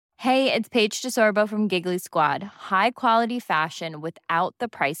Hey, it's Paige DeSorbo from Giggly Squad. High quality fashion without the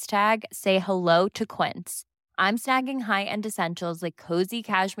price tag. Say hello to Quince. I'm snagging high-end essentials like cozy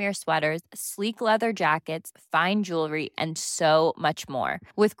cashmere sweaters, sleek leather jackets, fine jewelry, and so much more.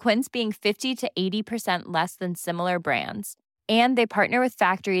 With Quince being 50 to 80% less than similar brands. And they partner with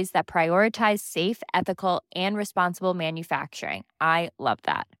factories that prioritize safe, ethical, and responsible manufacturing. I love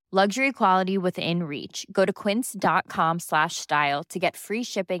that. Luxury quality within reach. Go to quince.com/style to get free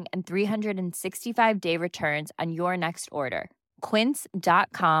shipping and 365-day returns on your next order.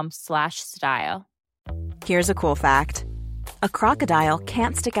 Quince.com/style. Here's a cool fact. A crocodile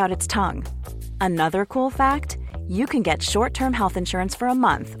can't stick out its tongue. Another cool fact, you can get short-term health insurance for a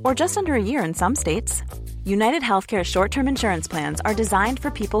month or just under a year in some states. United Healthcare short-term insurance plans are designed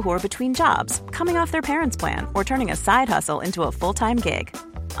for people who are between jobs, coming off their parents' plan, or turning a side hustle into a full-time gig.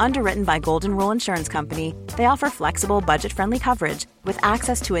 Underwritten by Golden Rule Insurance Company, they offer flexible, budget-friendly coverage with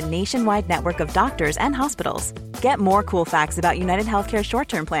access to a nationwide network of doctors and hospitals. Get more cool facts about United Healthcare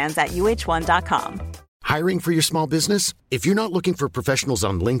short-term plans at uh1.com. Hiring for your small business? If you're not looking for professionals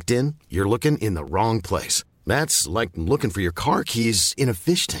on LinkedIn, you're looking in the wrong place. That's like looking for your car keys in a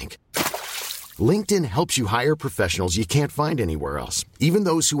fish tank. LinkedIn helps you hire professionals you can't find anywhere else, even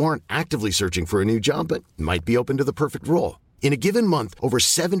those who aren't actively searching for a new job but might be open to the perfect role. In a given month, over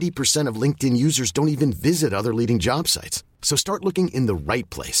 70% of LinkedIn users don't even visit other leading job sites. So start looking in the right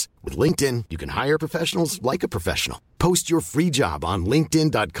place. With LinkedIn, you can hire professionals like a professional. Post your free job on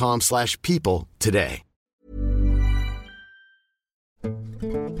linkedin.com/people today.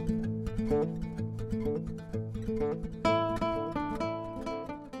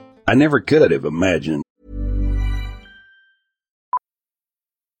 I never could have imagined.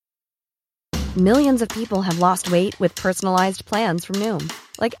 Millions of people have lost weight with personalized plans from Noom.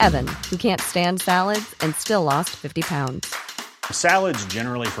 Like Evan, who can't stand salads and still lost 50 pounds. Salads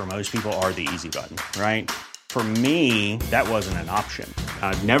generally for most people are the easy button, right? For me, that wasn't an option.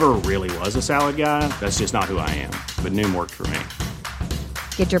 I never really was a salad guy. That's just not who I am. But Noom worked for me.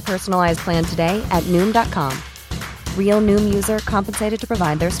 Get your personalized plan today at Noom.com. Real Noom user compensated to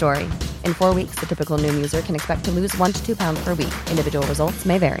provide their story. In 4 weeks, the typical Noom user can expect to lose 1 to 2 pounds per week. Individual results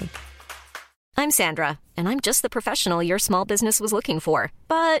may vary. I'm Sandra, and I'm just the professional your small business was looking for.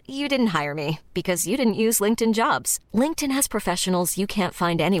 But you didn't hire me because you didn't use LinkedIn Jobs. LinkedIn has professionals you can't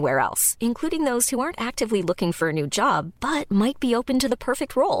find anywhere else, including those who aren't actively looking for a new job, but might be open to the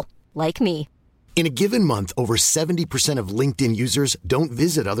perfect role, like me. In a given month, over 70% of LinkedIn users don't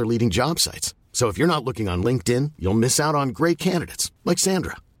visit other leading job sites. So if you're not looking on LinkedIn, you'll miss out on great candidates like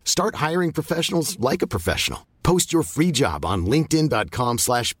Sandra. Start hiring professionals like a professional. Post your free job on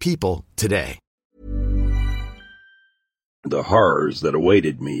linkedin.com/people today. The horrors that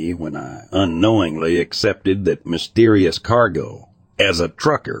awaited me when I unknowingly accepted that mysterious cargo. As a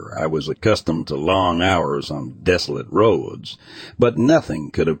trucker, I was accustomed to long hours on desolate roads, but nothing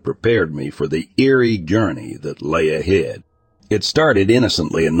could have prepared me for the eerie journey that lay ahead. It started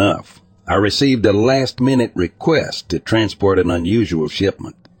innocently enough. I received a last-minute request to transport an unusual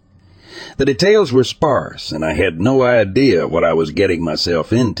shipment. The details were sparse, and I had no idea what I was getting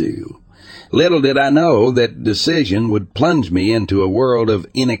myself into. Little did I know that decision would plunge me into a world of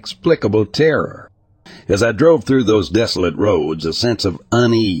inexplicable terror. As I drove through those desolate roads, a sense of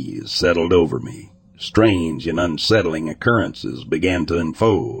unease settled over me. Strange and unsettling occurrences began to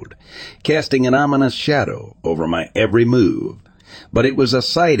unfold, casting an ominous shadow over my every move. But it was a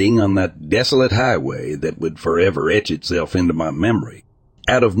sighting on that desolate highway that would forever etch itself into my memory.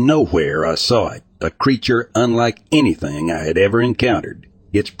 Out of nowhere I saw it, a creature unlike anything I had ever encountered.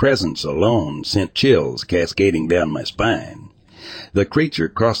 Its presence alone sent chills cascading down my spine. The creature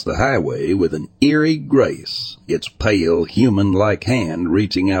crossed the highway with an eerie grace, its pale, human-like hand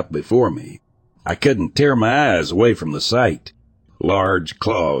reaching out before me. I couldn't tear my eyes away from the sight. Large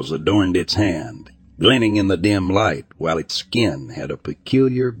claws adorned its hand, glinting in the dim light, while its skin had a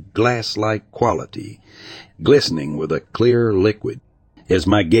peculiar glass-like quality, glistening with a clear liquid. As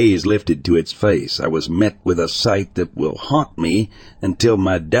my gaze lifted to its face, I was met with a sight that will haunt me until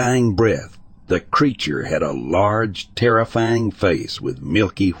my dying breath. The creature had a large, terrifying face with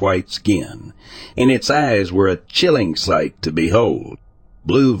milky white skin, and its eyes were a chilling sight to behold.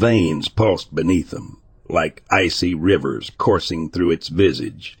 Blue veins pulsed beneath them, like icy rivers coursing through its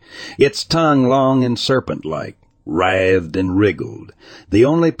visage. Its tongue, long and serpent-like, writhed and wriggled, the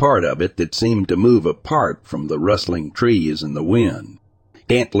only part of it that seemed to move apart from the rustling trees and the wind.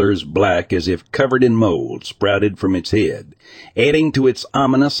 Antlers, black as if covered in mold, sprouted from its head, adding to its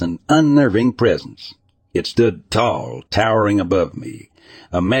ominous and unnerving presence. It stood tall, towering above me,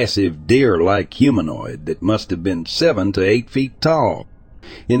 a massive deer-like humanoid that must have been 7 to 8 feet tall.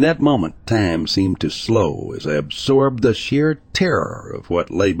 In that moment, time seemed to slow as I absorbed the sheer terror of what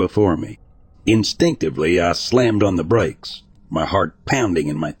lay before me. Instinctively, I slammed on the brakes, my heart pounding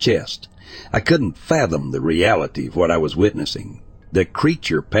in my chest. I couldn't fathom the reality of what I was witnessing. The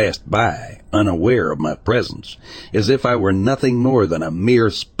creature passed by, unaware of my presence, as if I were nothing more than a mere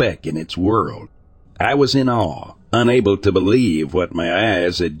speck in its world. I was in awe, unable to believe what my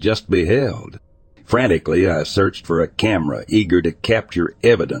eyes had just beheld. Frantically, I searched for a camera, eager to capture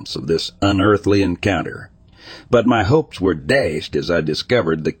evidence of this unearthly encounter. But my hopes were dashed as I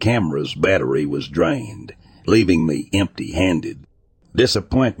discovered the camera's battery was drained, leaving me empty-handed.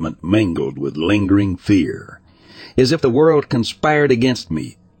 Disappointment mingled with lingering fear, as if the world conspired against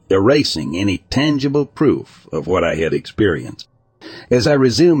me, erasing any tangible proof of what I had experienced. As I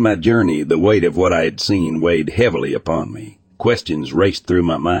resumed my journey, the weight of what I had seen weighed heavily upon me. Questions raced through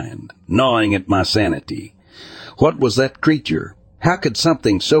my mind, gnawing at my sanity. What was that creature? How could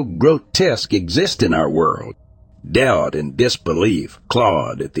something so grotesque exist in our world? Doubt and disbelief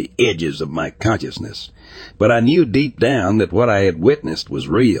clawed at the edges of my consciousness, but I knew deep down that what I had witnessed was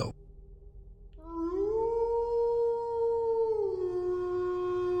real.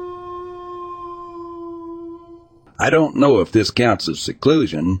 I don't know if this counts as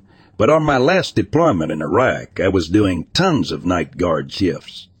seclusion, but on my last deployment in Iraq, I was doing tons of night guard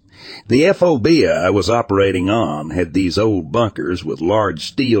shifts. The FOB I was operating on had these old bunkers with large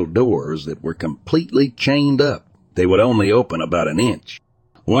steel doors that were completely chained up. They would only open about an inch.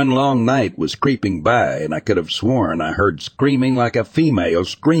 One long night was creeping by, and I could have sworn I heard screaming like a female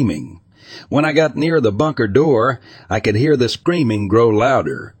screaming. When I got near the bunker door, I could hear the screaming grow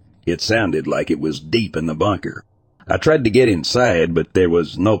louder. It sounded like it was deep in the bunker. I tried to get inside, but there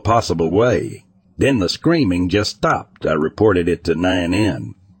was no possible way. Then the screaming just stopped. I reported it to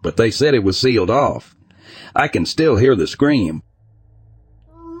 9N, but they said it was sealed off. I can still hear the scream.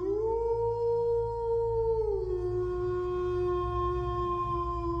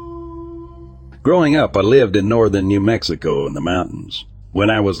 Growing up, I lived in northern New Mexico in the mountains.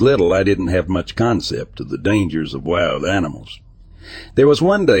 When I was little, I didn't have much concept of the dangers of wild animals. There was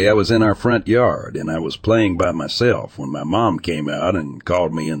one day I was in our front yard, and I was playing by myself when my mom came out and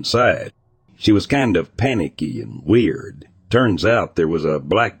called me inside. She was kind of panicky and weird. Turns out there was a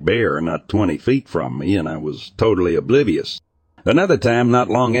black bear not 20 feet from me, and I was totally oblivious. Another time, not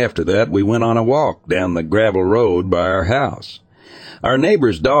long after that, we went on a walk down the gravel road by our house. Our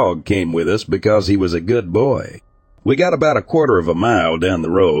neighbor's dog came with us because he was a good boy. We got about a quarter of a mile down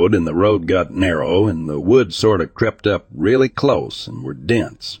the road, and the road got narrow, and the woods sort of crept up really close and were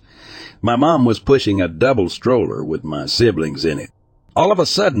dense. My mom was pushing a double stroller with my siblings in it. All of a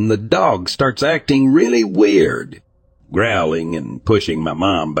sudden, the dog starts acting really weird, growling and pushing my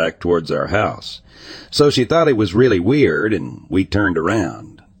mom back towards our house. So she thought it was really weird, and we turned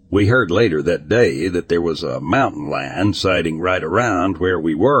around. We heard later that day that there was a mountain lion sighting right around where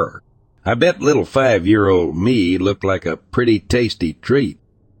we were. I bet little 5-year-old me looked like a pretty tasty treat.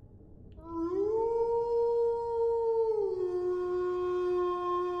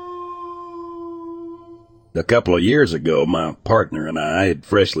 A couple of years ago, my partner and I had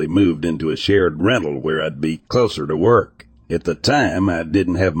freshly moved into a shared rental where I'd be closer to work. At the time, I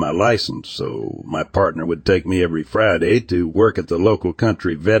didn't have my license, so my partner would take me every Friday to work at the local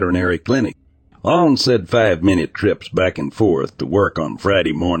country veterinary clinic. On said 5-minute trips back and forth to work on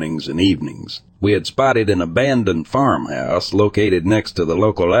Friday mornings and evenings, we had spotted an abandoned farmhouse located next to the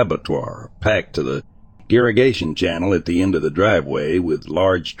local abattoir, packed to the irrigation channel at the end of the driveway with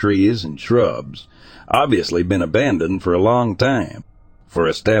large trees and shrubs, obviously been abandoned for a long time, for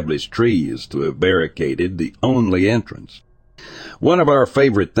established trees to have barricaded the only entrance. One of our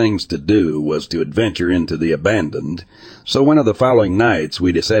favorite things to do was to adventure into the abandoned, so one of the following nights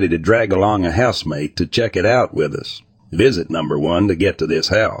we decided to drag along a housemate to check it out with us. Visit number 1 to get to this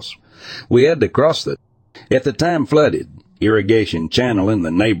house. We had to cross the, at the time flooded, irrigation channel in the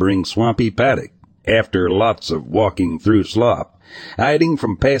neighboring swampy paddock. After lots of walking through slop, hiding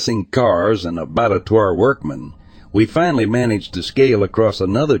from passing cars and abattoir workmen, we finally managed to scale across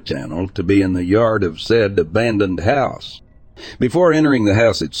another channel to be in the yard of said abandoned house. Before entering the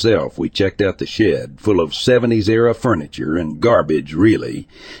house itself, we checked out the shed, full of 70s-era furniture and garbage, really,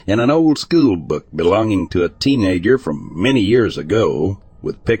 and an old school book belonging to a teenager from many years ago,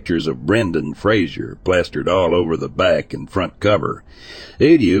 with pictures of Brendan Fraser plastered all over the back and front cover.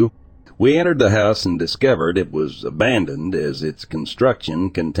 We entered the house and discovered it was abandoned as its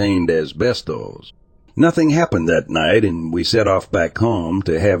construction contained asbestos. Nothing happened that night, and we set off back home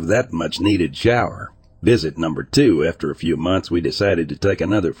to have that much-needed shower. Visit number 2, after a few months, we decided to take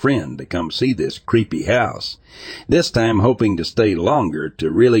another friend to come see this creepy house, this time hoping to stay longer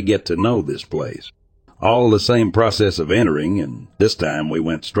to really get to know this place. All the same process of entering, and this time we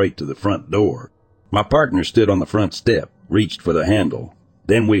went straight to the front door. My partner stood on the front step, reached for the handle.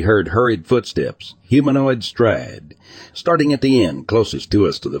 Then we heard hurried footsteps, humanoid stride, starting at the end closest to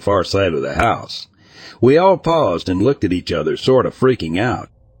us to the far side of the house. We all paused and looked at each other, sort of freaking out.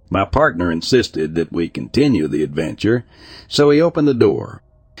 My partner insisted that we continue the adventure, so he opened the door.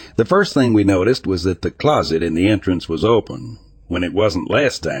 The first thing we noticed was that the closet in the entrance was open, when it wasn't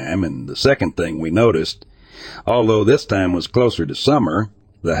last time, and the second thing we noticed, although this time was closer to summer,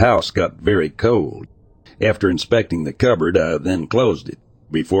 the house got very cold. After inspecting the cupboard, I then closed it.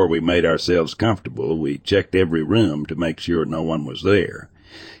 Before we made ourselves comfortable, we checked every room to make sure no one was there,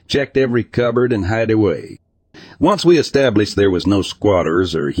 checked every cupboard and hideaway. Once we established there was no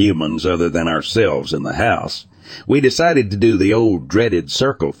squatters or humans other than ourselves in the house, we decided to do the old dreaded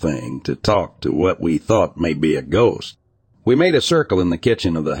circle thing to talk to what we thought may be a ghost. We made a circle in the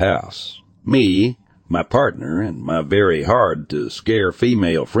kitchen of the house. Me, my partner, and my very hard-to-scare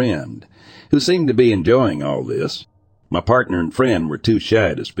female friend, who seemed to be enjoying all this. My partner and friend were too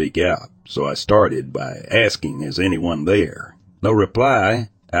shy to speak out, so I started by asking, "Is anyone there?" No reply.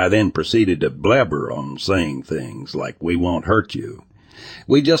 I then proceeded to blabber on, saying things like, "We won't hurt you.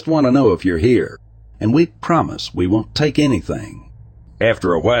 We just want to know if you're here, and we promise we won't take anything."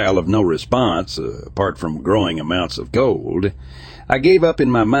 After a while of no response, apart from growing amounts of cold, I gave up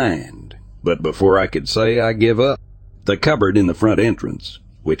in my mind. But before I could say I give up, the cupboard in the front entrance,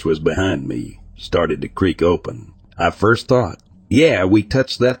 which was behind me, started to creak open. I first thought, yeah, we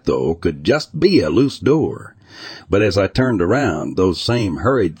touched that though, could just be a loose door. But as I turned around, those same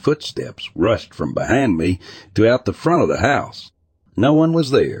hurried footsteps rushed from behind me to out the front of the house. No one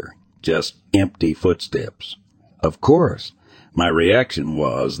was there, just empty footsteps. Of course, my reaction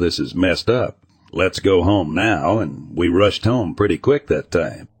was, this is messed up. Let's go home now, and we rushed home pretty quick that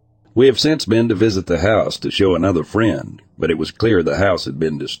time. We have since been to visit the house to show another friend, but it was clear the house had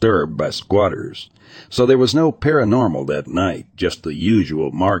been disturbed by squatters. So there was no paranormal that night, just the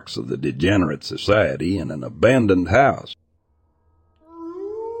usual marks of the degenerate society in an abandoned house.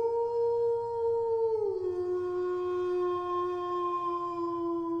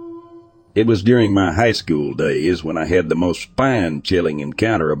 It was during my high school days when I had the most spine-chilling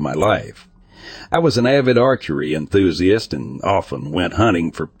encounter of my life. I was an avid archery enthusiast and often went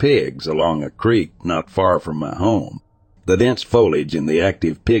hunting for pigs along a creek not far from my home. The dense foliage in the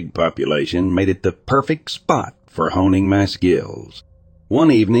active pig population made it the perfect spot for honing my skills.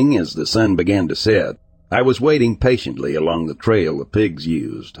 One evening, as the sun began to set, I was waiting patiently along the trail the pigs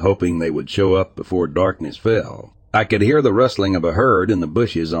used, hoping they would show up before darkness fell. I could hear the rustling of a herd in the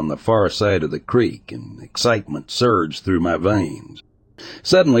bushes on the far side of the creek, and excitement surged through my veins.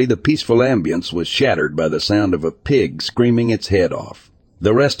 Suddenly, the peaceful ambience was shattered by the sound of a pig screaming its head off.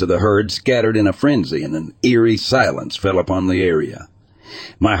 The rest of the herd scattered in a frenzy, and an eerie silence fell upon the area.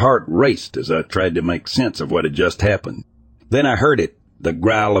 My heart raced as I tried to make sense of what had just happened. Then I heard it, the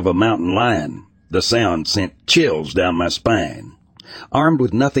growl of a mountain lion. The sound sent chills down my spine. Armed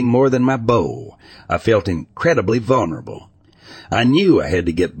with nothing more than my bow, I felt incredibly vulnerable. I knew I had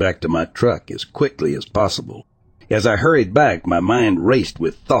to get back to my truck as quickly as possible. As I hurried back, my mind raced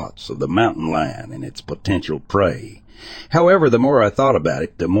with thoughts of the mountain lion and its potential prey. However, the more I thought about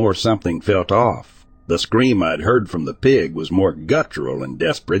it, the more something felt off. The scream I'd heard from the pig was more guttural and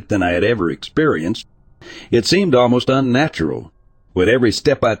desperate than I had ever experienced. It seemed almost unnatural. With every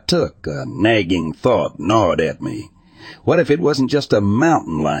step I took, a nagging thought gnawed at me. What if it wasn't just a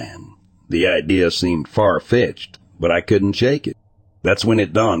mountain lion? The idea seemed far-fetched, but I couldn't shake it. That's when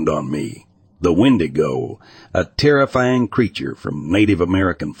it dawned on me. The Wendigo, a terrifying creature from Native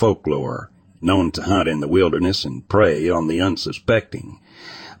American folklore, known to hunt in the wilderness and prey on the unsuspecting.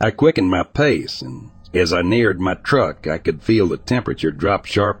 I quickened my pace, and as I neared my truck, I could feel the temperature drop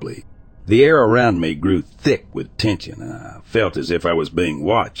sharply. The air around me grew thick with tension. I felt as if I was being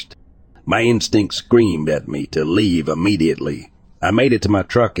watched. My instinct screamed at me to leave immediately. I made it to my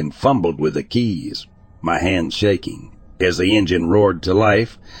truck and fumbled with the keys, my hands shaking. As the engine roared to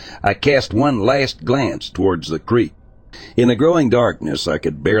life, I cast one last glance towards the creek. In the growing darkness, I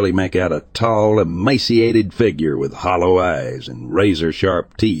could barely make out a tall, emaciated figure with hollow eyes and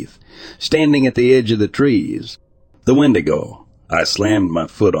razor-sharp teeth, standing at the edge of the trees. The Wendigo. I slammed my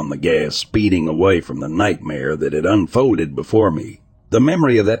foot on the gas, speeding away from the nightmare that had unfolded before me. The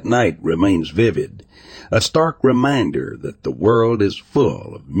memory of that night remains vivid, a stark reminder that the world is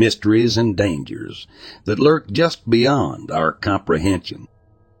full of mysteries and dangers that lurk just beyond our comprehension.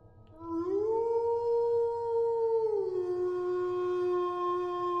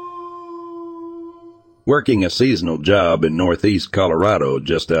 working a seasonal job in northeast Colorado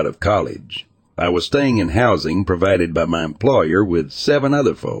just out of college. I was staying in housing provided by my employer with 7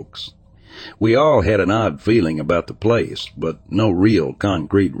 other folks. We all had an odd feeling about the place, but no real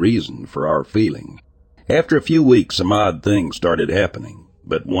concrete reason for our feeling. After a few weeks, some odd things started happening,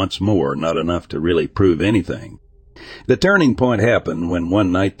 but once more not enough to really prove anything. The turning point happened when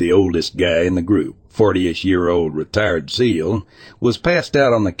one night the oldest guy in the group, 40-ish-year-old retired SEAL, was passed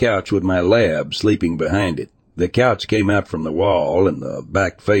out on the couch with my lab sleeping behind it. The couch came out from the wall, and the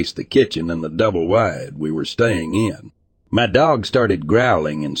back faced the kitchen and the double wide we were staying in. My dog started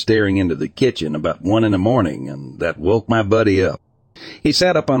growling and staring into the kitchen about 1 a.m, and that woke my buddy up. He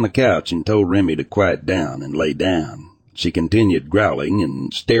sat up on the couch and told Remy to quiet down and lay down. She continued growling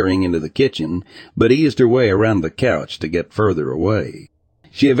and staring into the kitchen, but eased her way around the couch to get further away.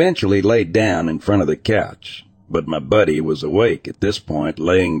 She eventually laid down in front of the couch, but my buddy was awake at this point,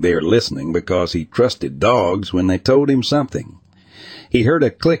 laying there listening because he trusted dogs when they told him something. He heard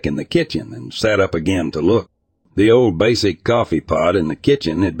a click in the kitchen and sat up again to look. The old basic coffee pot in the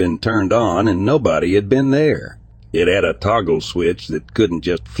kitchen had been turned on and nobody had been there. It had a toggle switch that couldn't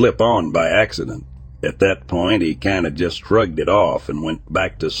just flip on by accident. At that point, he kind of just shrugged it off and went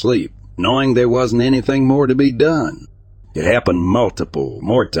back to sleep, knowing there wasn't anything more to be done. It happened multiple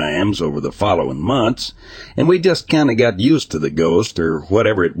more times over the following months, and we just kind of got used to the ghost or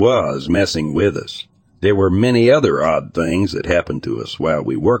whatever it was messing with us. There were many other odd things that happened to us while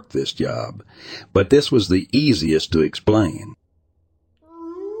we worked this job, but this was the easiest to explain.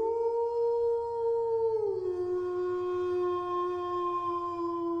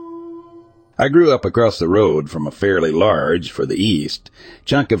 I grew up across the road from a fairly large, for the east,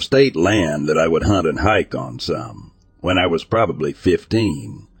 chunk of state land that I would hunt and hike on some, when I was probably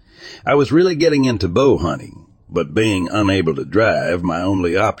 15. I was really getting into bow hunting, but being unable to drive, my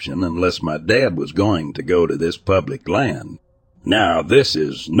only option unless my dad was going to go to this public land. Now, this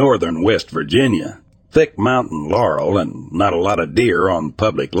is northern West Virginia, thick mountain laurel and not a lot of deer on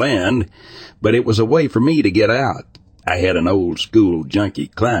public land, but it was a way for me to get out. I had an old-school junkie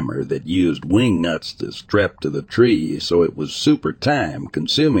climber that used wing nuts to strap to the tree, so it was super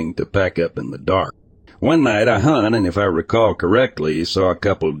time-consuming to pack up in the dark. One night I hunted, and if I recall correctly, saw a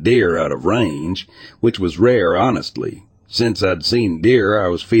couple deer out of range, which was rare, honestly. Since I'd seen deer, I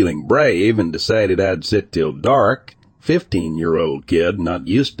was feeling brave and decided I'd sit till dark. 15-year-old kid, not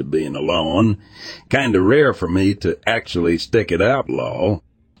used to being alone. Kinda rare for me to actually stick it out, lol.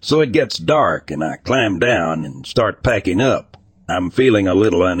 So it gets dark, and I climb down and start packing up. I'm feeling a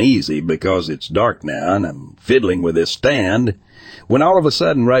little uneasy because it's dark now, and I'm fiddling with this stand, when all of a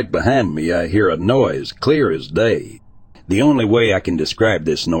sudden right behind me I hear a noise clear as day. The only way I can describe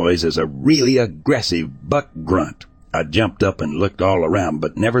this noise is a really aggressive buck grunt. I jumped up and looked all around,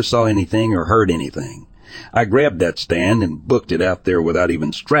 but never saw anything or heard anything. I grabbed that stand and booked it out there without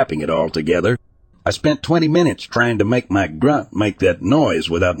even strapping it all together. I spent 20 minutes trying to make my grunt make that noise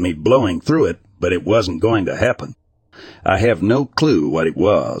without me blowing through it, but it wasn't going to happen. I have no clue what it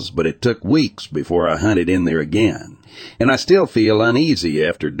was, but it took weeks before I hunted in there again, and I still feel uneasy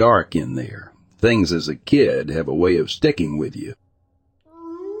after dark in there. Things as a kid have a way of sticking with you.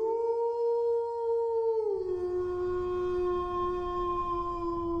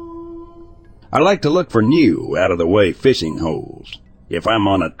 I like to look for new, out-of-the-way fishing holes. If I'm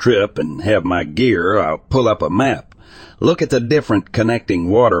on a trip and have my gear, I'll pull up a map, look at the different connecting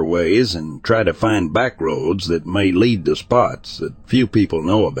waterways, and try to find back roads that may lead to spots that few people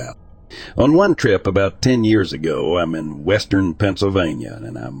know about. On one trip about 10 years ago, I'm in western Pennsylvania,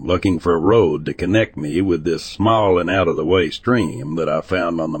 and I'm looking for a road to connect me with this small and out-of-the-way stream that I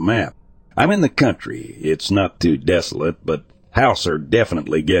found on the map. I'm in the country. It's not too desolate, but houses are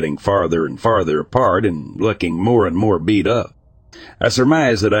definitely getting farther and farther apart and looking more and more beat up. I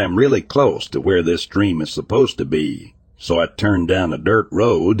surmise that I am really close to where this stream is supposed to be, so I turn down a dirt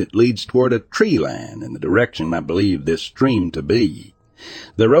road that leads toward a tree line in the direction I believe this stream to be.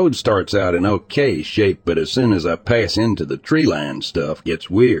 The road starts out in okay shape, but as soon as I pass into the tree line, stuff gets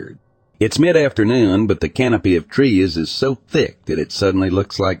weird. It's mid-afternoon, but the canopy of trees is so thick that it suddenly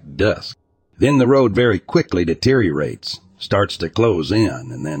looks like dusk. Then the road very quickly deteriorates, starts to close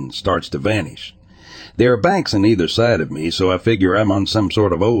in, and then starts to vanish. There are banks on either side of me, so I figure I'm on some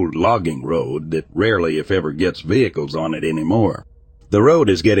sort of old logging road that rarely, if ever, gets vehicles on it anymore. The road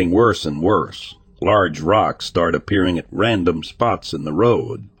is getting worse and worse. Large rocks start appearing at random spots in the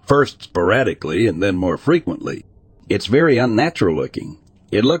road, first sporadically and then more frequently. It's very unnatural looking.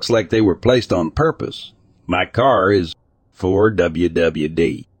 It looks like they were placed on purpose. My car is Ford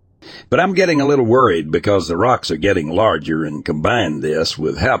WWD. But I'm getting a little worried because the rocks are getting larger, and combine this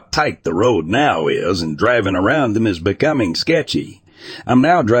with how tight the road now is, and driving around them is becoming sketchy. I'm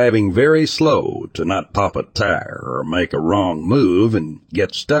now driving very slow to not pop a tire or make a wrong move and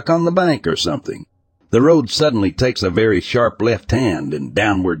get stuck on the bank or something. The road suddenly takes a very sharp left hand and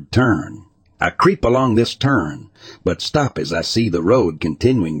downward turn. I creep along this turn, but stop as I see the road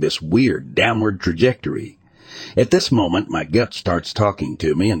continuing this weird downward trajectory. At this moment, my gut starts talking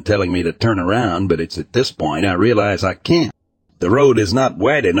to me and telling me to turn around, but it's at this point I realize I can't. The road is not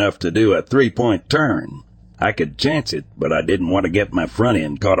wide enough to do a 3-point turn. I could chance it, but I didn't want to get my front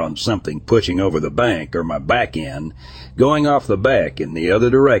end caught on something pushing over the bank or my back end going off the back in the other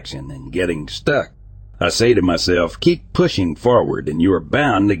direction and getting stuck. I say to myself, keep pushing forward and you are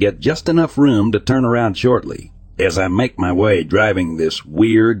bound to get just enough room to turn around shortly. As I make my way driving this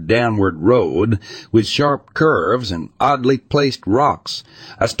weird downward road with sharp curves and oddly placed rocks,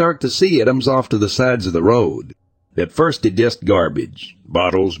 I start to see items off to the sides of the road. At first it's just garbage,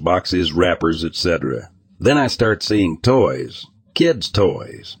 bottles, boxes, wrappers, etc. Then I start seeing toys, kids'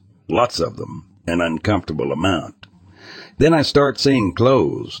 toys, lots of them, an uncomfortable amount. Then I start seeing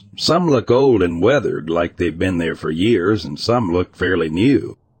clothes. Some look old and weathered like they've been there for years, and some look fairly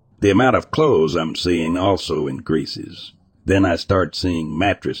new. The amount of clothes I'm seeing also increases. Then I start seeing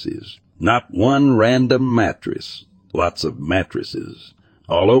mattresses. Not one random mattress. Lots of mattresses.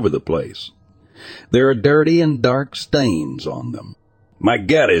 All over the place. There are dirty and dark stains on them. My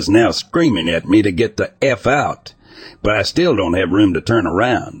gut is now screaming at me to get the F out, but I still don't have room to turn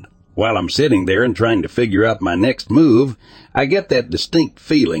around. While I'm sitting there and trying to figure out my next move, I get that distinct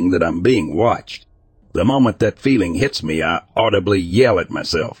feeling that I'm being watched. The moment that feeling hits me, I audibly yell at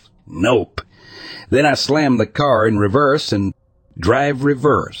myself, "Nope." Then I slam the car in reverse and drive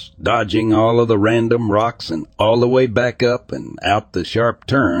reverse, dodging all of the random rocks and all the way back up and out the sharp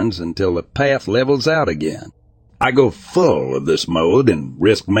turns until the path levels out again. I go full of this mode and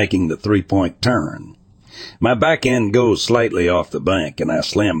risk making the 3-point turn. My back end goes slightly off the bank, and I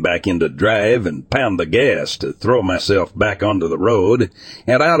slam back into drive and pound the gas to throw myself back onto the road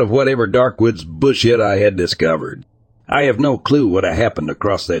and out of whatever Darkwoods bullshit I had discovered. I have no clue what happened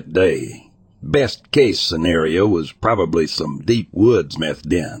across that day. Best case scenario was probably some deep woods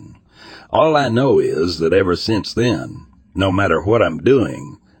methed in. All I know is that ever since then, no matter what I'm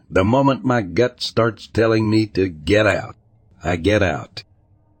doing, the moment my gut starts telling me to get out, I get out.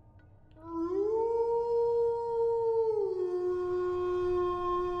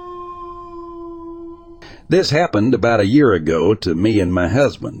 This happened about a year ago to me and my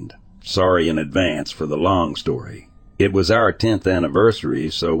husband. Sorry in advance for the long story. It was our 10th anniversary,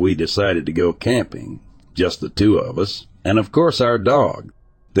 so we decided to go camping, just the two of us, and of course our dog.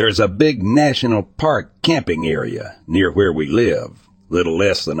 There's a big national park camping area near where we live, little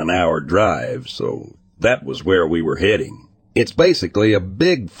less than an hour drive, so that was where we were heading. It's basically a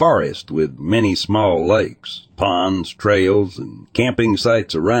big forest with many small lakes, ponds, trails, and camping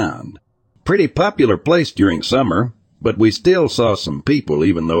sites around. Pretty popular place during summer, but we still saw some people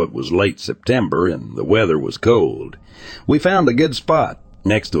even though it was late September and the weather was cold. We found a good spot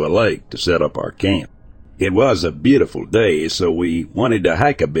next to a lake to set up our camp. It was a beautiful day, so we wanted to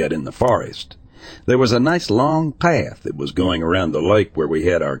hike a bit in the forest. There was a nice long path that was going around the lake where we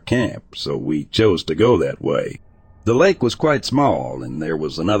had our camp, so we chose to go that way. The lake was quite small, and there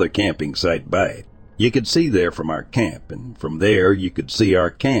was another camping site by it. You could see there from our camp, and from there you could see our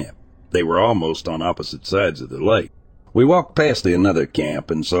camp. They were almost on opposite sides of the lake. We walked past another camp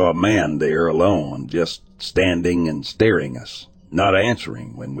and saw a man there alone, just standing and staring us, not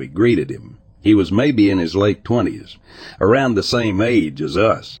answering when we greeted him. He was maybe in his late 20s, around the same age as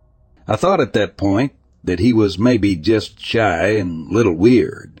us. I thought at that point that he was maybe just shy and a little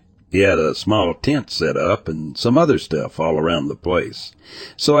weird. He had a small tent set up and some other stuff all around the place,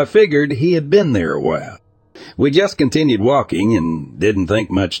 so I figured he had been there a while. We just continued walking and didn't think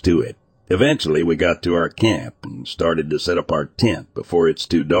much to it. Eventually we got to our camp and started to set up our tent before it's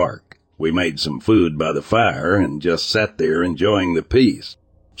too dark. We made some food by the fire and just sat there enjoying the peace.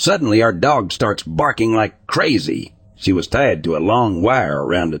 Suddenly our dog starts barking like crazy. She was tied to a long wire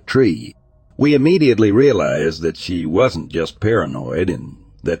around a tree. We immediately realized that she wasn't just paranoid and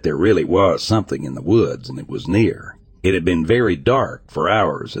that there really was something in the woods and it was near. It had been very dark for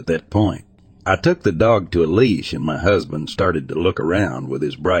hours at that point. I took the dog to a leash and my husband started to look around with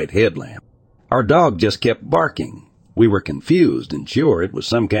his bright headlamp. Our dog just kept barking. We were confused and sure it was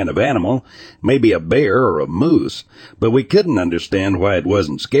some kind of animal, maybe a bear or a moose, but we couldn't understand why it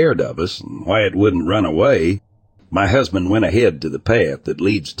wasn't scared of us and why it wouldn't run away. My husband went ahead to the path that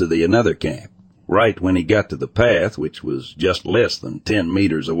leads to the another camp. Right when he got to the path, which was just less than 10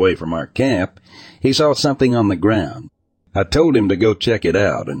 meters away from our camp, he saw something on the ground. I told him to go check it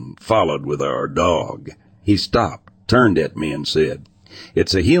out and followed with our dog. He stopped, turned at me and said,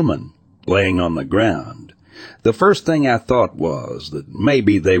 "It's a human, laying on the ground." The first thing I thought was that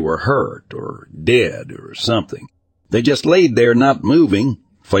maybe they were hurt or dead or something. They just laid there not moving,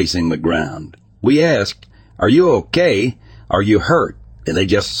 facing the ground. We asked, "Are you okay? Are you hurt?" And they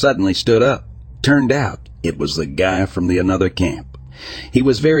just suddenly stood up. Turned out it was the guy from the another camp. He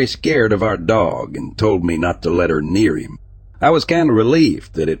was very scared of our dog and told me not to let her near him. I was kind of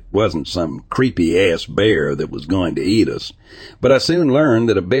relieved that it wasn't some creepy-ass bear that was going to eat us, but I soon learned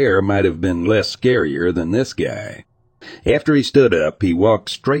that a bear might have been less scarier than this guy. After he stood up, he walked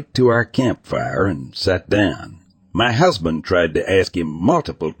straight to our campfire and sat down. My husband tried to ask him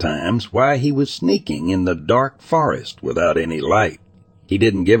multiple times why he was sneaking in the dark forest without any light. He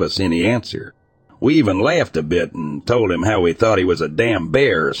didn't give us any answer. We even laughed a bit and told him how we thought he was a damn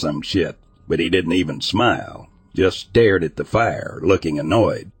bear or some shit, but he didn't even smile. Just stared at the fire, looking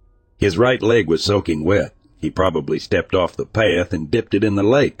annoyed. His right leg was soaking wet. He probably stepped off the path and dipped it in the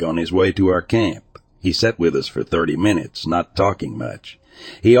lake on his way to our camp. He sat with us for 30 minutes, not talking much.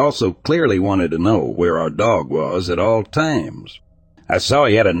 He also clearly wanted to know where our dog was at all times. I saw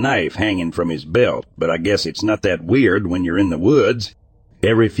he had a knife hanging from his belt, but I guess it's not that weird when you're in the woods.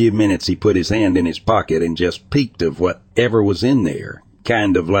 Every few minutes he put his hand in his pocket and just peeked of whatever was in there.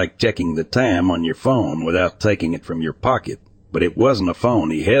 Kind of like checking the time on your phone without taking it from your pocket. But it wasn't a phone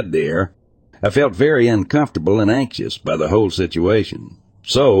he had there. I felt very uncomfortable and anxious by the whole situation.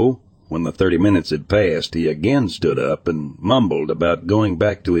 So, when the 30 minutes had passed, he again stood up and mumbled about going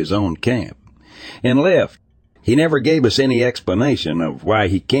back to his own camp, and left. He never gave us any explanation of why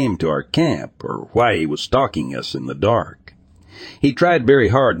he came to our camp or why he was stalking us in the dark. He tried very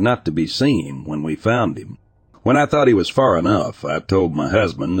hard not to be seen when we found him. When I thought he was far enough, I told my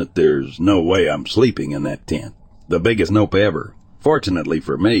husband that there's no way I'm sleeping in that tent. The biggest nope ever. Fortunately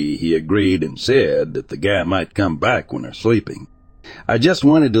for me, he agreed and said that the guy might come back when they're sleeping. I just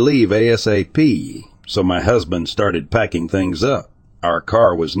wanted to leave ASAP, so my husband started packing things up. Our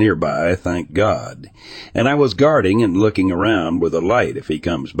car was nearby, thank God, and I was guarding and looking around with a light if he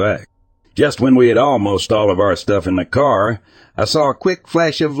comes back. Just when we had almost all of our stuff in the car, I saw a quick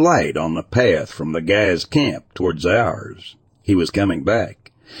flash of light on the path from the guy's camp towards ours. He was coming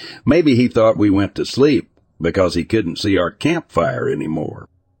back. Maybe he thought we went to sleep because he couldn't see our campfire anymore.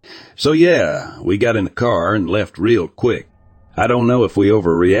 So yeah, we got in the car and left real quick. I don't know if we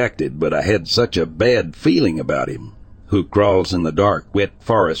overreacted, but I had such a bad feeling about him. Who crawls in the dark, wet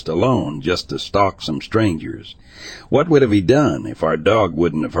forest alone just to stalk some strangers? What would have he done if our dog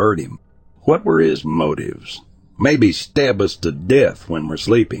wouldn't have hurt him? What were his motives? Maybe stab us to death when we're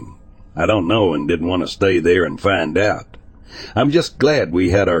sleeping. I don't know and didn't want to stay there and find out. I'm just glad we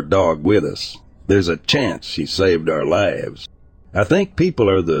had our dog with us. There's a chance she saved our lives. I think people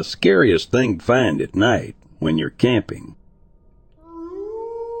are the scariest thing to find at night when you're camping.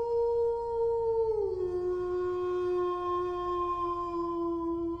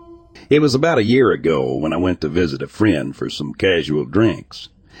 It was about a year ago when I went to visit a friend for some casual drinks.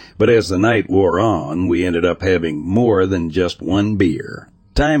 But as the night wore on, we ended up having more than just one beer.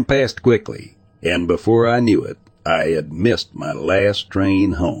 Time passed quickly, and before I knew it, I had missed my last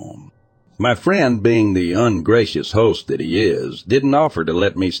train home. My friend, being the ungracious host that he is, didn't offer to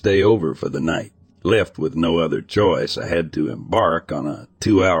let me stay over for the night. Left with no other choice, I had to embark on a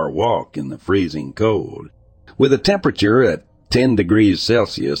 2-hour walk in the freezing cold. With a temperature at 10 degrees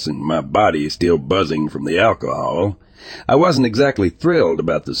Celsius and my body still buzzing from the alcohol, I wasn't exactly thrilled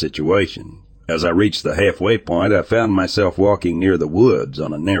about the situation. As I reached the halfway point, I found myself walking near the woods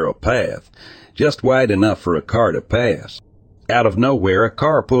on a narrow path, just wide enough for a car to pass. Out of nowhere, a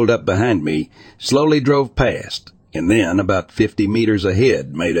car pulled up behind me, slowly drove past, and then, about 50 meters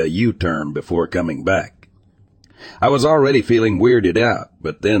ahead, made a U-turn before coming back. I was already feeling weirded out,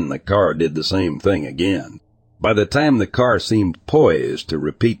 but then the car did the same thing again. By the time the car seemed poised to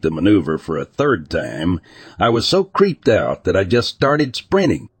repeat the maneuver for a third time, I was so creeped out that I just started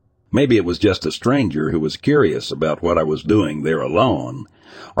sprinting. Maybe it was just a stranger who was curious about what I was doing there alone,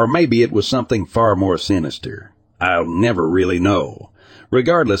 or maybe it was something far more sinister. I'll never really know.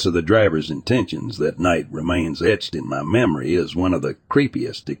 Regardless of the driver's intentions, that night remains etched in my memory as one of the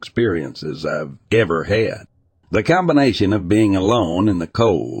creepiest experiences I've ever had. The combination of being alone in the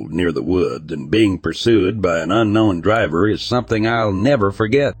cold near the wood and being pursued by an unknown driver is something I'll never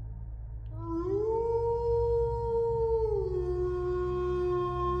forget.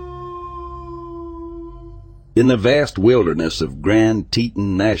 In the vast wilderness of Grand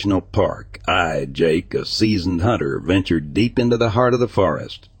Teton National Park, I, Jake, a seasoned hunter, ventured deep into the heart of the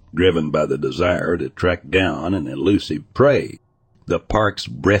forest, driven by the desire to track down an elusive prey. The park's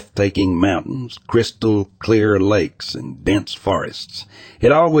breathtaking mountains, crystal clear lakes, and dense forests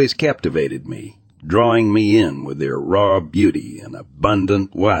had always captivated me, drawing me in with their raw beauty and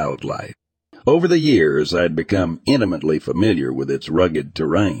abundant wildlife. Over the years, I had become intimately familiar with its rugged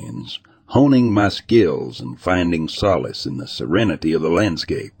terrains, honing my skills and finding solace in the serenity of the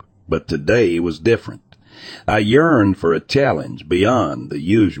landscape. But today was different. I yearned for a challenge beyond the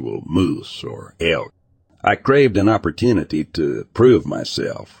usual moose or elk. I craved an opportunity to prove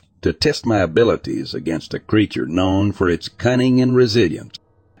myself, to test my abilities against a creature known for its cunning and resilience.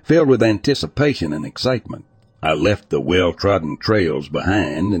 Filled with anticipation and excitement, I left the well-trodden trails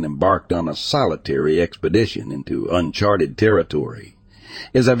behind and embarked on a solitary expedition into uncharted territory.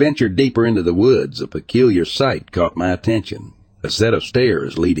 As I ventured deeper into the woods, a peculiar sight caught my attention, a set of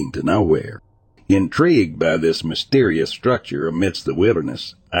stairs leading to nowhere. Intrigued by this mysterious structure amidst the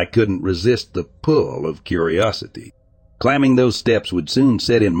wilderness, I couldn't resist the pull of curiosity. Climbing those steps would soon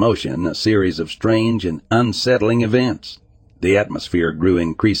set in motion a series of strange and unsettling events. The atmosphere grew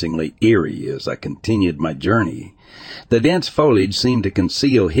increasingly eerie as I continued my journey. The dense foliage seemed to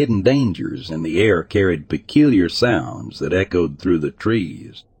conceal hidden dangers, and the air carried peculiar sounds that echoed through the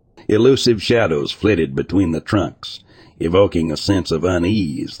trees. Elusive shadows flitted between the trunks, evoking a sense of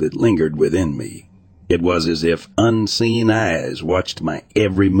unease that lingered within me. It was as if unseen eyes watched my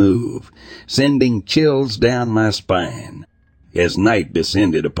every move, sending chills down my spine. As night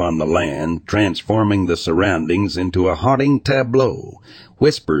descended upon the land, transforming the surroundings into a haunting tableau,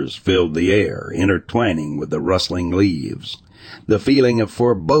 whispers filled the air, intertwining with the rustling leaves. The feeling of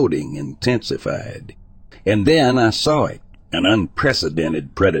foreboding intensified. And then I saw it, an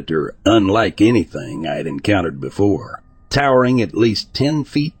unprecedented predator unlike anything I had encountered before, towering at least 10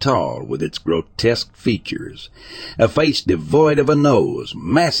 feet tall with its grotesque features, a face devoid of a nose,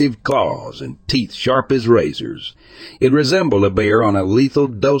 massive claws, and teeth sharp as razors. It resembled a bear on a lethal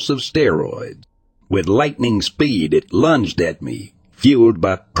dose of steroids. With lightning speed, it lunged at me, fueled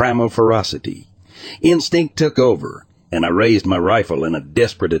by primal ferocity. Instinct took over, and I raised my rifle in a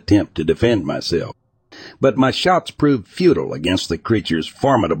desperate attempt to defend myself. But my shots proved futile against the creature's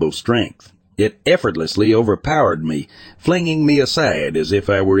formidable strength. It effortlessly overpowered me, flinging me aside as if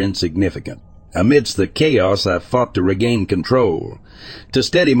I were insignificant. Amidst the chaos, I fought to regain control, to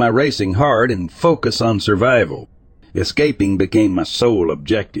steady my racing heart and focus on survival. Escaping became my sole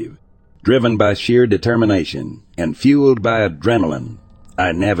objective. Driven by sheer determination and fueled by adrenaline,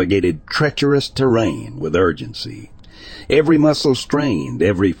 I navigated treacherous terrain with urgency. Every muscle strained,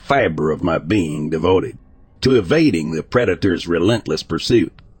 every fiber of my being devoted to evading the predator's relentless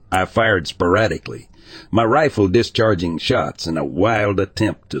pursuit. I fired sporadically, my rifle discharging shots in a wild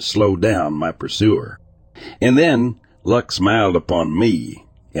attempt to slow down my pursuer. And then luck smiled upon me.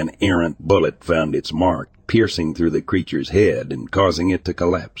 An errant bullet found its mark, piercing through the creature's head and causing it to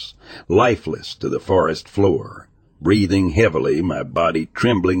collapse, lifeless, to the forest floor. Breathing heavily, my body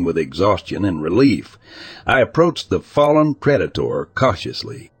trembling with exhaustion and relief, I approached the fallen predator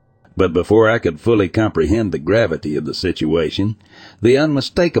cautiously. But before I could fully comprehend the gravity of the situation, the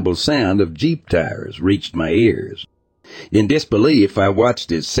unmistakable sound of Jeep tires reached my ears. In disbelief, I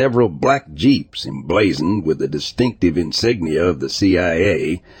watched as several black Jeeps, emblazoned with the distinctive insignia of the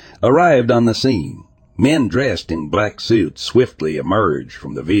CIA, arrived on the scene. Men dressed in black suits swiftly emerged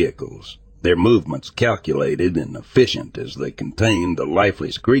from the vehicles, their movements calculated and efficient as they contained the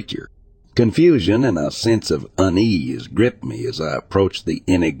lifeless creature. Confusion and a sense of unease gripped me as I approached the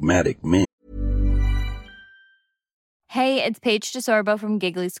enigmatic men. Hey, it's Paige DeSorbo from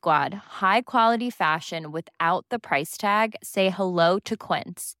Giggly Squad. High quality fashion without the price tag. Say hello to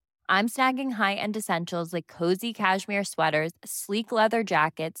Quince. I'm snagging high-end essentials like cozy cashmere sweaters, sleek leather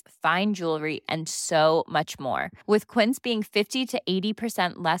jackets, fine jewelry, and so much more. With Quince being 50 to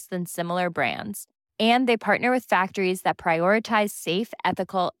 80% less than similar brands. And they partner with factories that prioritize safe,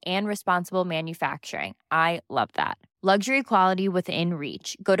 ethical, and responsible manufacturing. I love that. Luxury quality within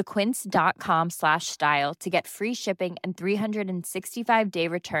reach. Go to quince.com/style to get free shipping and 365-day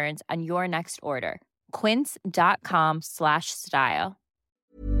returns on your next order. Quince.com/style.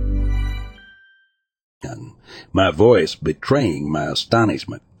 My voice betraying my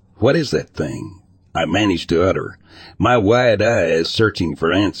astonishment. What is that thing? I managed to utter, my wide eyes searching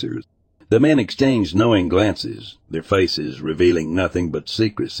for answers. The men exchanged knowing glances, their faces revealing nothing but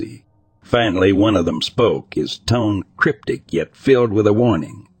secrecy. Finally, one of them spoke, his tone cryptic yet filled with a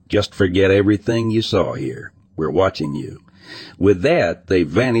warning. Just forget everything you saw here. We're watching you. With that, they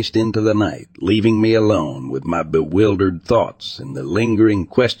vanished into the night, leaving me alone with my bewildered thoughts and the lingering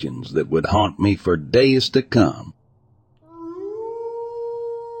questions that would haunt me for days to come.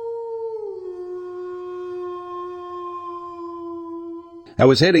 I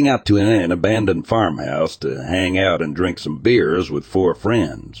was heading out to an abandoned farmhouse to hang out and drink some beers with 4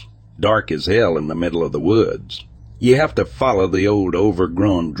 friends. Dark as hell in the middle of the woods. You have to follow the old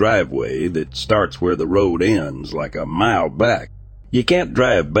overgrown driveway that starts where the road ends, like a mile back. You can't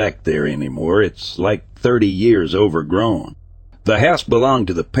drive back there anymore. It's like 30 years overgrown. The house belonged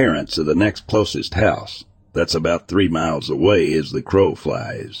to the parents of the next closest house. That's about 3 miles away as the crow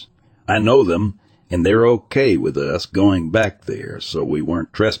flies. I know them, and they're okay with us going back there, so we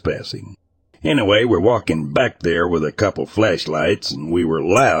weren't trespassing. Anyway, we're walking back there with a couple flashlights, and we were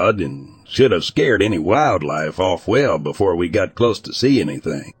loud and should have scared any wildlife off well before we got close to see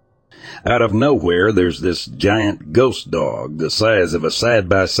anything. Out of nowhere, there's this giant ghost dog the size of a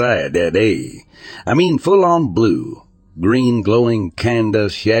side-by-side at A. I mean full-on blue, green glowing kinda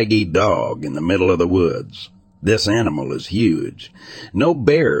shaggy dog in the middle of the woods. This animal is huge. No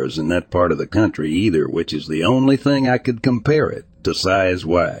bears in that part of the country either, which is the only thing I could compare it to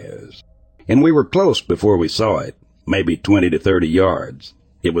size-wise. And we were close before we saw it, maybe 20 to 30 yards.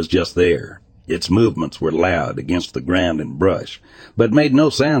 It was just there. Its movements were loud against the ground and brush, but made no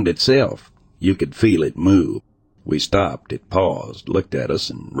sound itself. You could feel it move. We stopped, it paused, looked at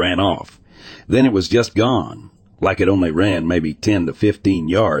us, and ran off. Then it was just gone, like it only ran maybe 10 to 15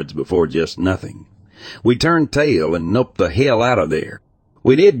 yards before just nothing. We turned tail and noped the hell out of there.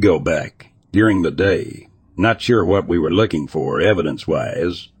 We did go back during the day. Not sure what we were looking for,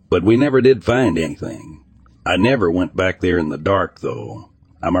 evidence-wise, but we never did find anything. I never went back there in the dark, though.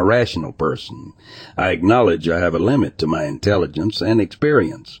 I'm a rational person. I acknowledge I have a limit to my intelligence and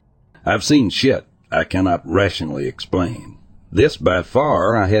experience. I've seen shit I cannot rationally explain. This, by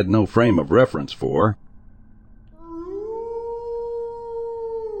far, I had no frame of reference for.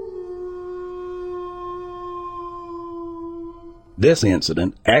 This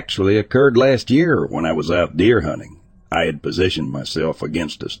incident actually occurred last year when I was out deer hunting. I had positioned myself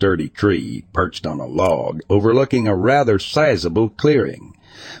against a sturdy tree, perched on a log, overlooking a rather sizable clearing.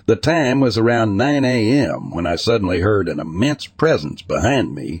 The time was around 9 a.m. when I suddenly heard an immense presence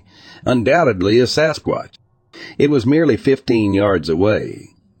behind me, undoubtedly a Sasquatch. It was merely 15 yards away,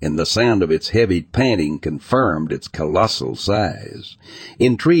 and the sound of its heavy panting confirmed its colossal size.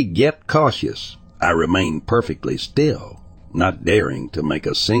 Intrigued yet cautious, I remained perfectly still, not daring to make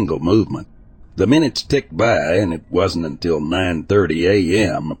a single movement. The minutes ticked by, and it wasn't until 9:30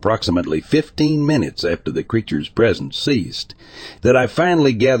 a.m., approximately 15 minutes after the creature's presence ceased, that I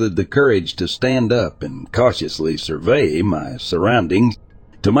finally gathered the courage to stand up and cautiously survey my surroundings.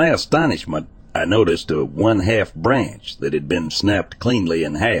 To my astonishment, I noticed a one-half branch that had been snapped cleanly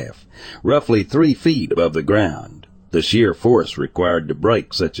in half, roughly 3 feet above the ground. The sheer force required to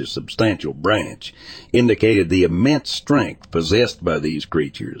break such a substantial branch indicated the immense strength possessed by these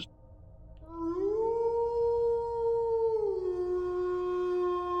creatures.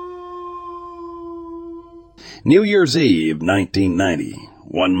 New Year's Eve, 1990,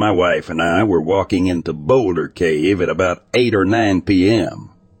 when my wife and I were walking into Boulder Cave at about 8 or 9 p.m.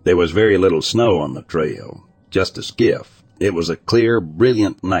 There was very little snow on the trail, just a skiff. It was a clear,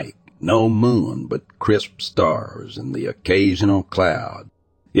 brilliant night, no moon but crisp stars and the occasional cloud.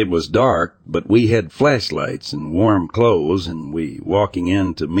 It was dark, but we had flashlights and warm clothes, and we walking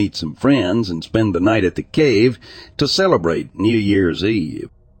in to meet some friends and spend the night at the cave to celebrate New Year's Eve.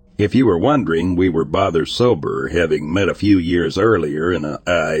 If you were wondering, we were bother sober, having met a few years earlier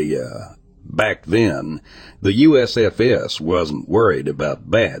back then, the USFS wasn't worried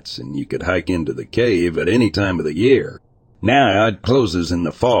about bats, and you could hike into the cave at any time of the year. Now it closes in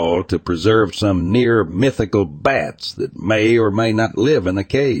the fall to preserve some near mythical bats that may or may not live in the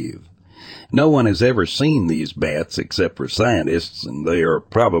cave. No one has ever seen these bats except for scientists, and they are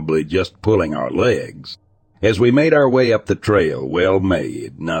probably just pulling our legs. As we made our way up the trail, well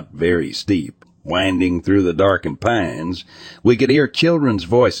made, not very steep, winding through the darkened pines, we could hear children's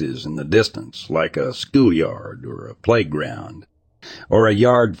voices in the distance, like a schoolyard or a playground, or a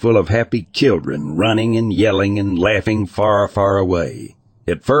yard full of happy children running and yelling and laughing far, far away.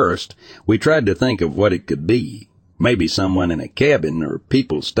 At first, we tried to think of what it could be. Maybe someone in a cabin or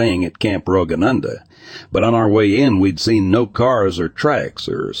people staying at Camp Roganunda. But on our way in, we'd seen no cars or tracks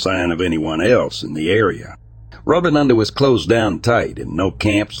or sign of anyone else in the area. Roganunda was closed down tight, and no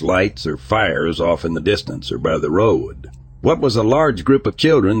camps, lights, or fires off in the distance or by the road. What was a large group of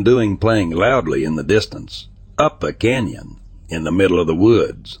children doing playing loudly in the distance? Up a canyon, in the middle of the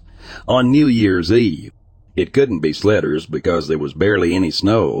woods, on New Year's Eve. It couldn't be sledders because there was barely any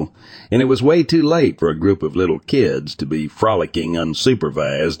snow, and it was way too late for a group of little kids to be frolicking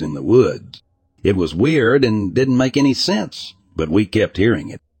unsupervised in the woods. It was weird and didn't make any sense, but we kept hearing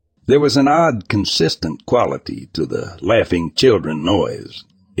it. There was an odd, consistent quality to the laughing children noise.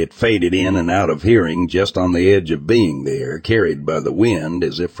 It faded in and out of hearing just on the edge of being there, carried by the wind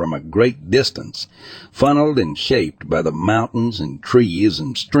as if from a great distance, funneled and shaped by the mountains and trees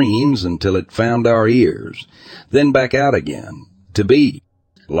and streams until it found our ears, then back out again, to be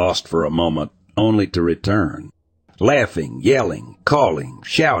lost for a moment, only to return. Laughing, yelling, calling,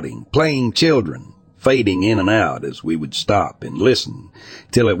 shouting, playing children, fading in and out as we would stop and listen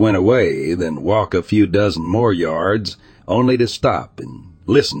till it went away, then walk a few dozen more yards, only to stop and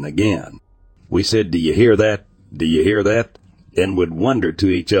listen again. We said, "Do you hear that? Do you hear that?" and would wonder to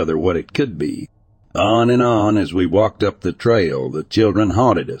each other what it could be. On and on as we walked up the trail, the children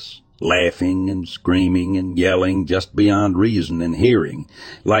haunted us, laughing and screaming and yelling just beyond reason and hearing,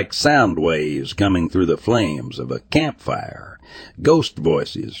 like sound waves coming through the flames of a campfire, ghost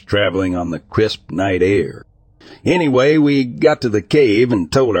voices traveling on the crisp night air. Anyway, we got to the cave and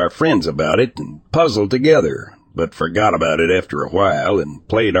told our friends about it and puzzled together, but forgot about it after a while and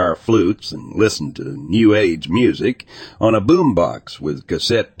played our flutes and listened to New Age music on a boombox with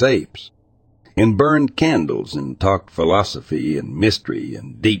cassette tapes, and burned candles and talked philosophy and mystery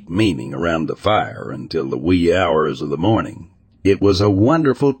and deep meaning around the fire until the wee hours of the morning. It was a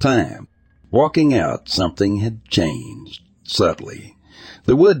wonderful time. Walking out, something had changed, subtly.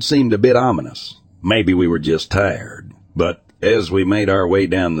 The woods seemed a bit ominous. Maybe we were just tired, but as we made our way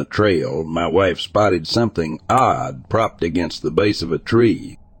down the trail, my wife spotted something odd propped against the base of a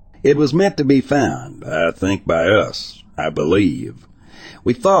tree. It was meant to be found, I think, by us, I believe.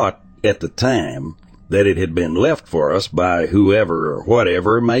 We thought, at the time, that it had been left for us by whoever or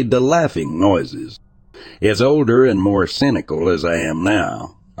whatever made the laughing noises. As older and more cynical as I am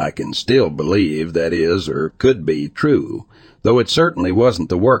now, I can still believe that is or could be true, though it certainly wasn't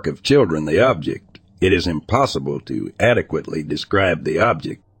the work of children, the object. It is impossible to adequately describe the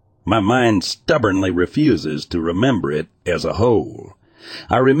object. My mind stubbornly refuses to remember it as a whole.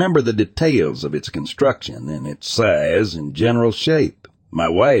 I remember the details of its construction and its size and general shape. My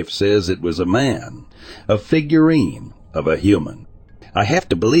wife says it was a man, a figurine of a human. I have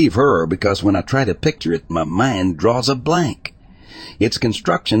to believe her because when I try to picture it, my mind draws a blank. Its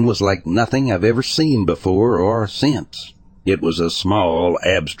construction was like nothing I've ever seen before or since. It was a small,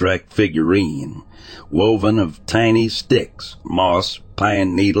 abstract figurine, woven of tiny sticks, moss,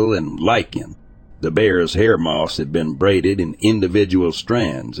 pine needle, and lichen. The bear's hair moss had been braided in individual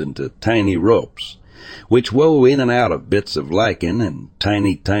strands into tiny ropes, which wove in and out of bits of lichen and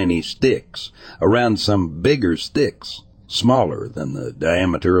tiny sticks around some bigger sticks, smaller than the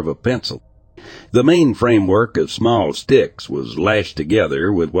diameter of a pencil. The main framework of small sticks was lashed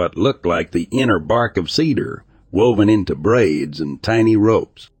together with what looked like the inner bark of cedar, woven into braids and tiny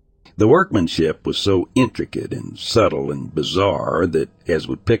ropes. The workmanship was so intricate and subtle and bizarre that, as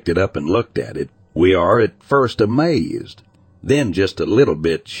we picked it up and looked at it, we are at first amazed, then just a little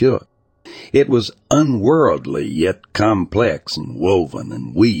bit shook. It was unworldly, yet complex and woven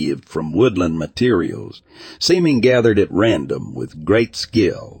and weaved from woodland materials, seeming gathered at random with great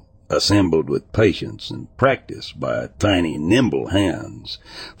skill, assembled with patience and practice by tiny, nimble hands.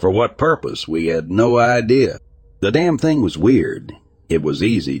 For what purpose, we had no idea. The damn thing was weird. It was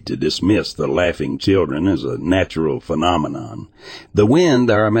easy to dismiss the laughing children as a natural phenomenon. The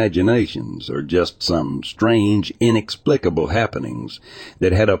wind, our imaginations, or just some strange, inexplicable happenings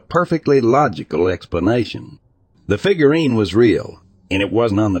that had a perfectly logical explanation. The figurine was real, and it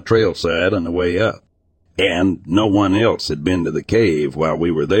wasn't on the trail side on the way up. And no one else had been to the cave while we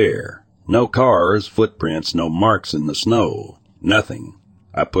were there. No cars, footprints, no marks in the snow. Nothing.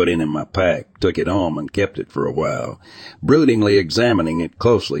 I put it in my pack, took it home, and kept it for a while, broodingly examining it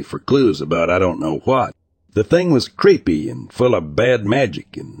closely for clues about I don't know what. The thing was creepy and full of bad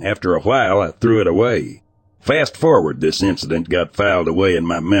magic, and after a while I threw it away. Fast forward, this incident got filed away in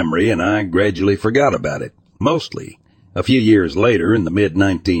my memory, and I gradually forgot about it, mostly. A few years later, in the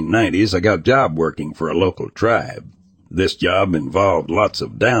mid-1990s, I got a job working for a local tribe. This job involved lots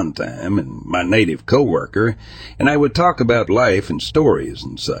of downtime and my native co-worker, and I would talk about life and stories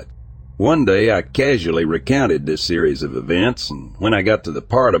and such. One day I casually recounted this series of events, and when I got to the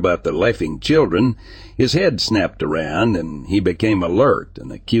part about the laughing children, his head snapped around and he became alert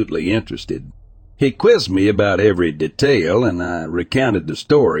and acutely interested. He quizzed me about every detail, and I recounted the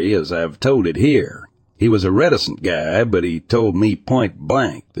story as I've told it here. He was a reticent guy, but he told me point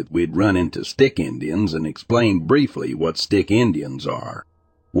blank that we'd run into stick Indians and explained briefly what stick Indians are.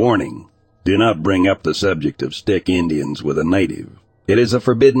 Warning, Do not bring up the subject of stick Indians with a native. It is a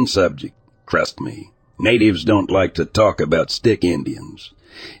forbidden subject, trust me. Natives don't like to talk about stick Indians.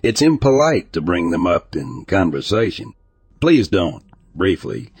 It's impolite to bring them up in conversation. Please don't.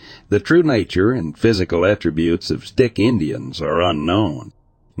 Briefly, the true nature and physical attributes of stick Indians are unknown.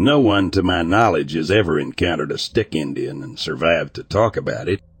 No one, to my knowledge, has ever encountered a stick Indian and survived to talk about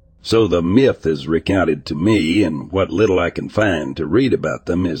it. So the myth is recounted to me, and what little I can find to read about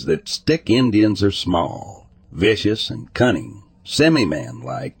them is that stick Indians are small, vicious, and cunning,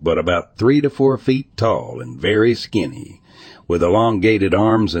 semi-man-like, but about 3 to 4 feet tall and very skinny, with elongated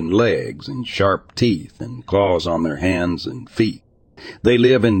arms and legs and sharp teeth and claws on their hands and feet. They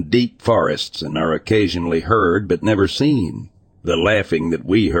live in deep forests and are occasionally heard but never seen. The laughing that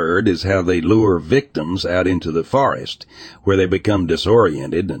we heard is how they lure victims out into the forest, where they become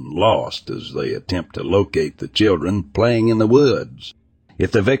disoriented and lost as they attempt to locate the children playing in the woods.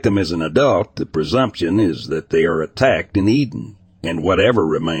 If the victim is an adult, the presumption is that they are attacked and eaten, and whatever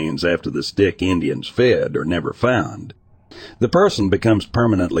remains after the stick Indians fed are never found. The person becomes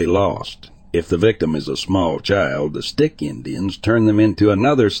permanently lost. If the victim is a small child, the stick Indians turn them into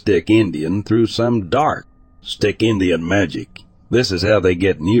another stick Indian through some dark stick Indian magic. This is how they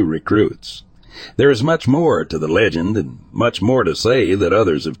get new recruits. There is much more to the legend and much more to say that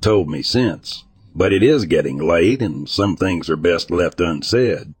others have told me since. But it is getting late, and some things are best left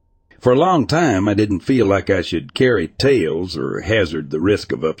unsaid. For a long time, I didn't feel like I should carry tales or hazard the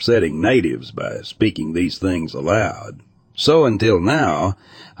risk of upsetting natives by speaking these things aloud. So until now,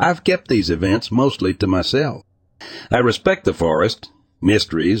 I've kept these events mostly to myself. I respect the forest,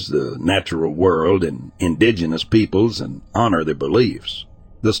 mysteries, the natural world, and indigenous peoples, and honor their beliefs.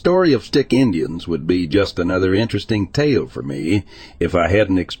 The story of stick Indians would be just another interesting tale for me if I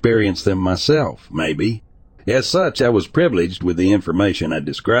hadn't experienced them myself, maybe. As such, I was privileged with the information I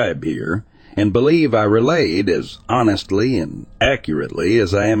describe here, and believe I relayed as honestly and accurately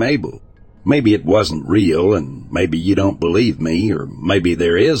as I am able. Maybe it wasn't real, and maybe you don't believe me, or maybe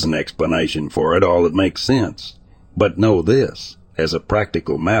there is an explanation for it all that makes sense. But know this. As a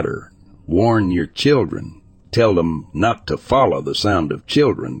practical matter, warn your children. Tell them not to follow the sound of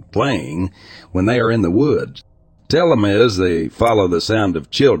children playing when they are in the woods. Tell them as they follow the sound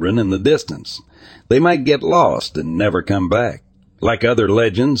of children in the distance. They might get lost and never come back. Like other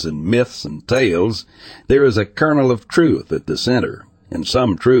legends and myths and tales, there is a kernel of truth at the center, and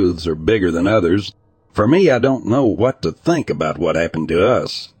some truths are bigger than others. For me, I don't know what to think about what happened to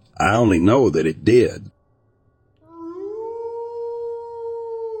us. I only know that it did.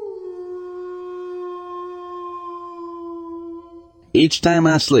 Each time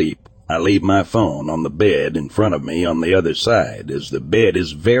I sleep, I leave my phone on the bed in front of me on the other side, as the bed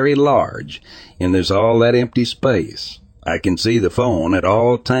is very large and there's all that empty space. I can see the phone at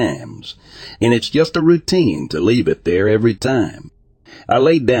all times, and it's just a routine to leave it there every time. I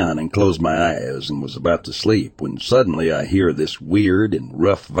laid down and closed my eyes and was about to sleep when suddenly I hear this weird and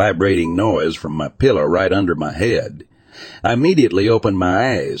rough vibrating noise from my pillow right under my head. I immediately opened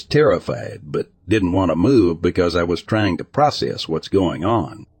my eyes, terrified, but didn't want to move because I was trying to process what's going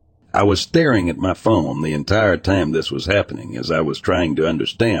on. I was staring at my phone the entire time this was happening as I was trying to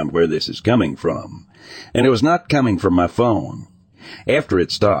understand where this is coming from, and it was not coming from my phone. After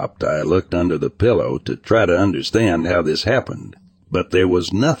it stopped, I looked under the pillow to try to understand how this happened, but there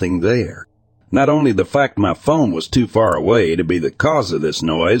was nothing there. Not only the fact my phone was too far away to be the cause of this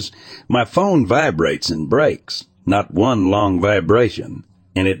noise, my phone vibrates and breaks. Not one long vibration,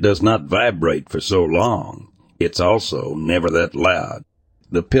 and it does not vibrate for so long. It's also never that loud.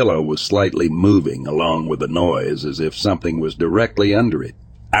 The pillow was slightly moving along with the noise as if something was directly under it.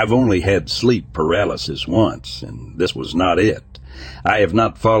 I've only had sleep paralysis once, and this was not it. I have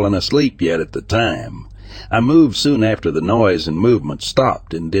not fallen asleep yet at the time. I moved soon after the noise and movement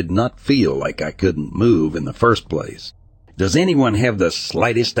stopped and did not feel like I couldn't move in the first place. Does anyone have the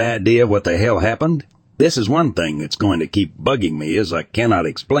slightest idea what the hell happened? This is one thing that's going to keep bugging me, as I cannot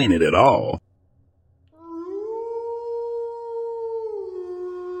explain it at all.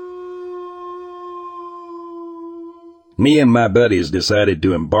 Me and my buddies decided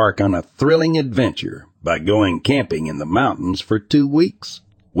to embark on a thrilling adventure by going camping in the mountains for 2 weeks.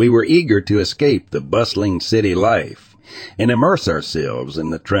 We were eager to escape the bustling city life and immerse ourselves in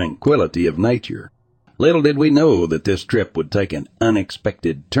the tranquility of nature. Little did we know that this trip would take an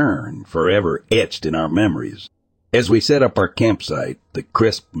unexpected turn, forever etched in our memories. As we set up our campsite, the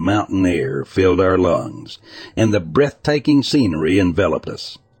crisp mountain air filled our lungs, and the breathtaking scenery enveloped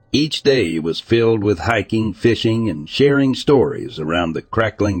us. Each day was filled with hiking, fishing, and sharing stories around the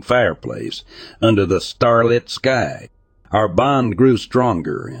crackling fireplace under the starlit sky. Our bond grew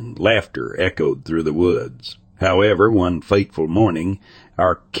stronger, and laughter echoed through the woods. However, one fateful morning,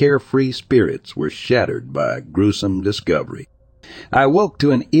 our carefree spirits were shattered by a gruesome discovery. I woke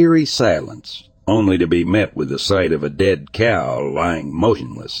to an eerie silence, only to be met with the sight of a dead cow lying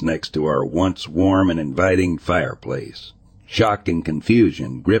motionless next to our once warm and inviting fireplace. Shock and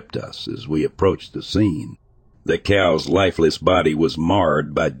confusion gripped us as we approached the scene. The cow's lifeless body was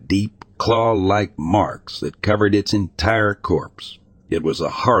marred by deep, claw-like marks that covered its entire corpse. It was a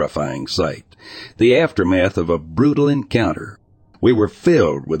horrifying sight, the aftermath of a brutal encounter. We were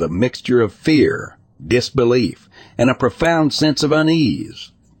filled with a mixture of fear, disbelief, and a profound sense of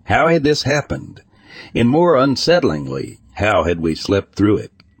unease. How had this happened? And more unsettlingly, how had we slept through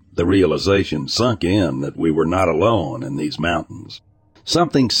it? The realization sunk in that we were not alone in these mountains.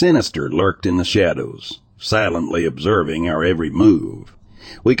 Something sinister lurked in the shadows, silently observing our every move.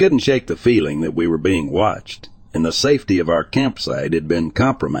 We couldn't shake the feeling that we were being watched, and the safety of our campsite had been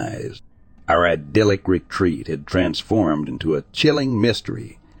compromised. Our idyllic retreat had transformed into a chilling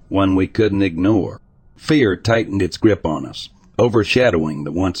mystery, one we couldn't ignore. Fear tightened its grip on us, overshadowing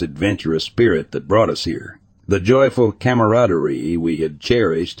the once adventurous spirit that brought us here. The joyful camaraderie we had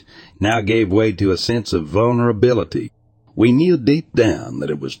cherished now gave way to a sense of vulnerability. We knew deep down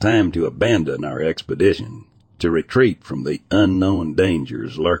that it was time to abandon our expedition, to retreat from the unknown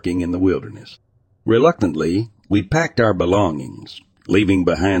dangers lurking in the wilderness. Reluctantly, we packed our belongings, leaving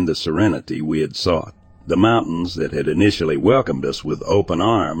behind the serenity we had sought. The mountains that had initially welcomed us with open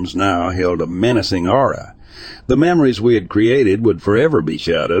arms now held a menacing aura. The memories we had created would forever be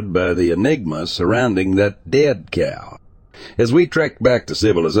shadowed by the enigma surrounding that dead cow. As we trekked back to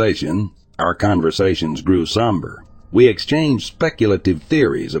civilization, our conversations grew somber. We exchanged speculative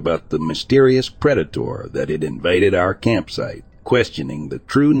theories about the mysterious predator that had invaded our campsite, questioning the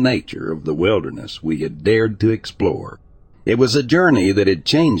true nature of the wilderness we had dared to explore. It was a journey that had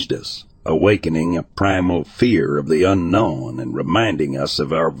changed us, awakening a primal fear of the unknown and reminding us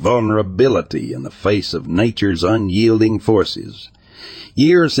of our vulnerability in the face of nature's unyielding forces.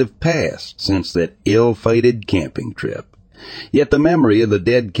 Years have passed since that ill-fated camping trip, yet the memory of the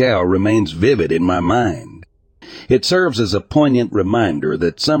dead cow remains vivid in my mind. It serves as a poignant reminder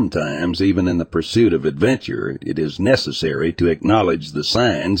that sometimes, even in the pursuit of adventure, it is necessary to acknowledge the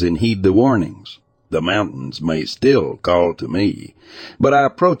signs and heed the warnings. The mountains may still call to me, but I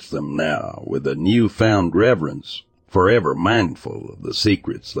approach them now with a newfound reverence, forever mindful of the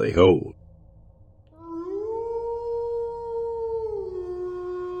secrets they hold.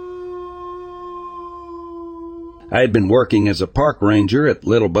 I had been working as a park ranger at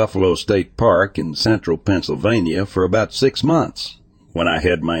Little Buffalo State Park in central Pennsylvania for about 6 months when I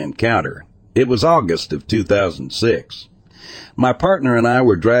had my encounter. It was August of 2006. My partner and I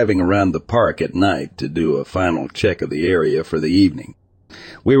were driving around the park at night to do a final check of the area for the evening.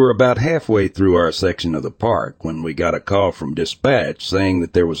 We were about halfway through our section of the park when we got a call from dispatch saying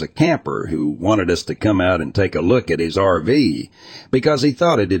that there was a camper who wanted us to come out and take a look at his RV because he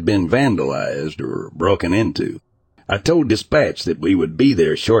thought it had been vandalized or broken into. I told dispatch that we would be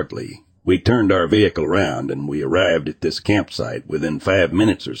there shortly. We turned our vehicle around and we arrived at this campsite within 5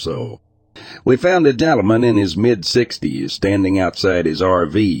 minutes or so. We found a gentleman in his mid-60s standing outside his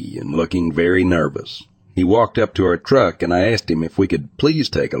RV and looking very nervous. He walked up to our truck and I asked him if we could please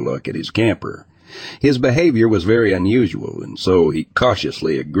take a look at his camper. His behavior was very unusual, and so he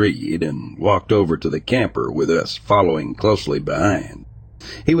cautiously agreed and walked over to the camper with us following closely behind.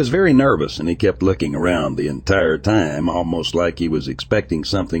 He was very nervous and he kept looking around the entire time, almost like he was expecting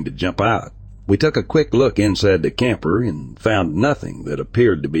something to jump out. We took a quick look inside the camper and found nothing that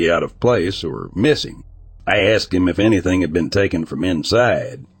appeared to be out of place or missing. I asked him if anything had been taken from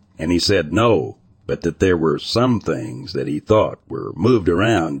inside, and he said no, but that there were some things that he thought were moved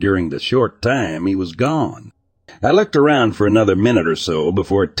around during the short time he was gone. I looked around for another minute or so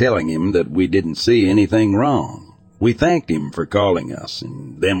before telling him that we didn't see anything wrong. We thanked him for calling us,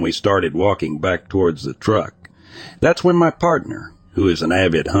 and then we started walking back towards the truck. That's when my partner, who is an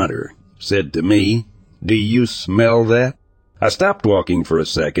avid hunter, said to me, "Do you smell that?" I stopped walking for a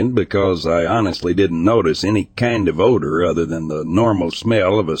second because I honestly didn't notice any kind of odor other than the normal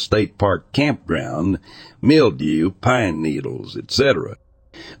smell of a state park campground, mildew, pine needles, etc.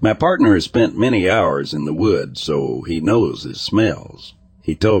 My partner has spent many hours in the woods, so he knows his smells.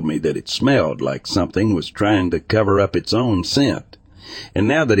 He told me that it smelled like something was trying to cover up its own scent. And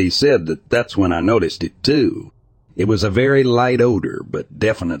now that he said that, that's when I noticed it too. It was a very light odor, but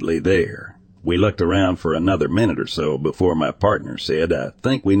definitely there. We looked around for another minute or so before my partner said, "I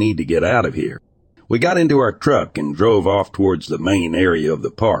think we need to get out of here." We got into our truck and drove off towards the main area of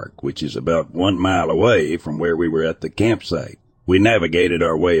the park, which is about 1 mile away from where we were at the campsite. We navigated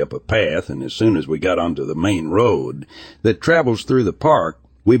our way up a path, and as soon as we got onto the main road that travels through the park,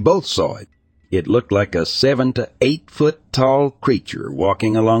 we both saw it. It looked like a 7 to 8 foot tall creature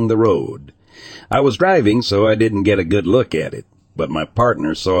walking along the road. I was driving, so I didn't get a good look at it, but my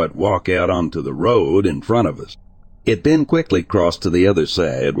partner saw it walk out onto the road in front of us. It then quickly crossed to the other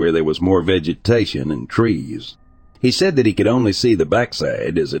side where there was more vegetation and trees. He said that he could only see the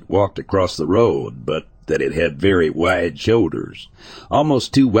backside as it walked across the road, but that it had very wide shoulders,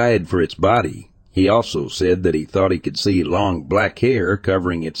 almost too wide for its body. He also said that he thought he could see long black hair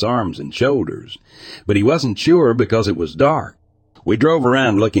covering its arms and shoulders, but he wasn't sure because it was dark. We drove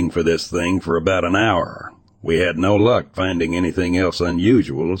around looking for this thing for about an hour. We had no luck finding anything else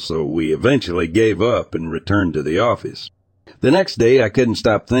unusual, so we eventually gave up and returned to the office. The next day I couldn't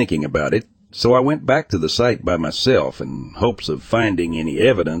stop thinking about it, so I went back to the site by myself in hopes of finding any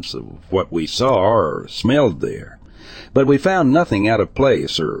evidence of what we saw or smelled there. But we found nothing out of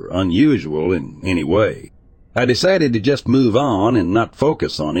place or unusual in any way. I decided to just move on and not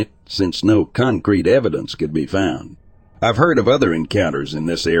focus on it, since no concrete evidence could be found. I've heard of other encounters in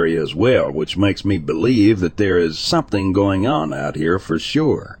this area as well, which makes me believe that there is something going on out here for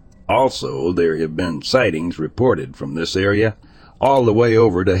sure. Also, there have been sightings reported from this area all the way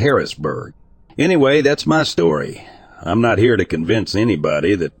over to Harrisburg. Anyway, that's my story. I'm not here to convince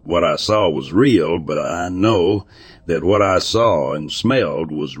anybody that what I saw was real, but I know that what I saw and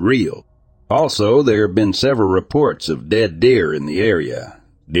smelled was real. Also, there have been several reports of dead deer in the area,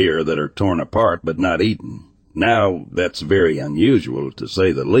 deer that are torn apart but not eaten. Now, that's very unusual, to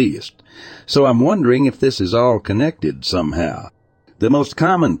say the least, so I'm wondering if this is all connected somehow. The most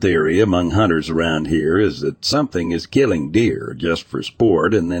common theory among hunters around here is that something is killing deer just for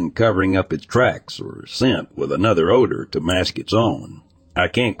sport and then covering up its tracks or scent with another odor to mask its own. I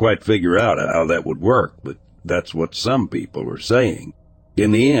can't quite figure out how that would work, but that's what some people are saying.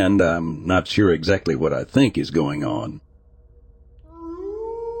 In the end, I'm not sure exactly what I think is going on.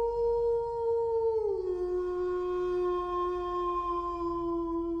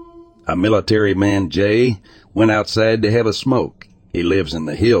 A military man, Jay, went outside to have a smoke. He lives in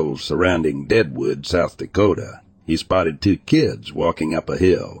the hills surrounding Deadwood, South Dakota. He spotted 2 kids walking up a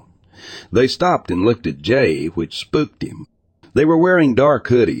hill. They stopped and looked at Jay, which spooked him. They were wearing dark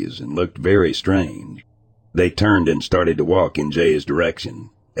hoodies and looked very strange. They turned and started to walk in Jay's direction.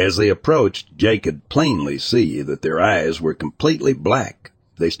 As they approached, Jay could plainly see that their eyes were completely black.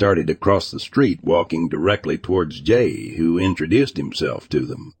 They started to cross the street, walking directly towards Jay, who introduced himself to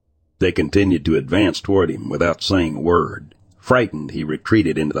them. They continued to advance toward him without saying a word. Frightened, he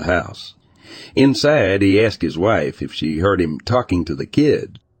retreated into the house. Inside, he asked his wife if she heard him talking to the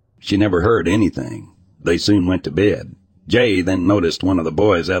kid. She never heard anything. They soon went to bed. Jay then noticed one of the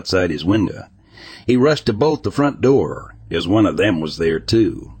boys outside his window. He rushed to bolt the front door, as one of them was there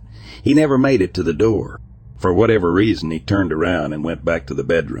too. He never made it to the door. For whatever reason, he turned around and went back to the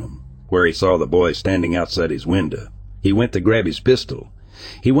bedroom, where he saw the boy standing outside his window. He went to grab his pistol.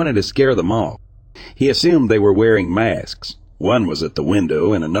 He wanted to scare them off. He assumed they were wearing masks. One was at the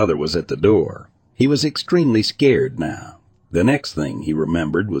window and another was at the door. He was extremely scared now. The next thing he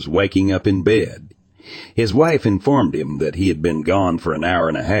remembered was waking up in bed. His wife informed him that he had been gone for an hour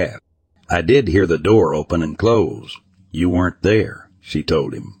and a half. "I did hear the door open and close. You weren't there," she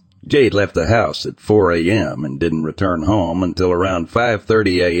told him. Jay left the house at 4 a.m. and didn't return home until around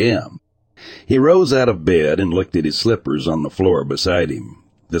 5:30 a.m. He rose out of bed and looked at his slippers on the floor beside him.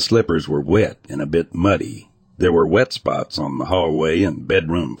 The slippers were wet and a bit muddy. There were wet spots on the hallway and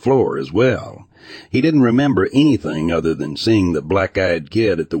bedroom floor as well. He didn't remember anything other than seeing the black-eyed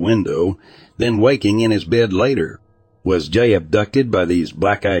kid at the window, then waking in his bed later. Was Jay abducted by these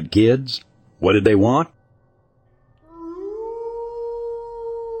black-eyed kids? What did they want?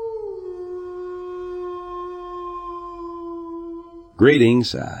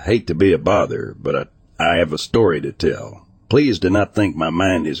 Greetings. I hate to be a bother, but I have a story to tell. Please do not think my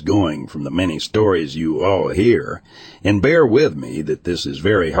mind is going from the many stories you all hear, and bear with me that this is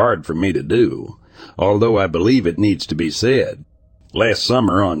very hard for me to do, although I believe it needs to be said. Last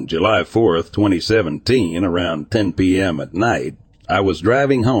summer, on July 4th, 2017, around 10 p.m. at night, I was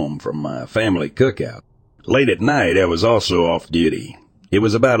driving home from my family cookout. Late at night, I was also off duty. It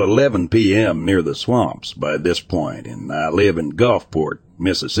was about 11 p.m. near the swamps by this point, and I live in Gulfport,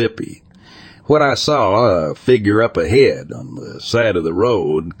 Mississippi. What I saw, a figure up ahead on the side of the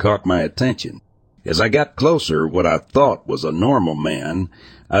road, caught my attention. As I got closer, what I thought was a normal man,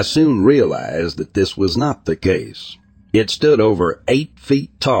 I soon realized that this was not the case. It stood over 8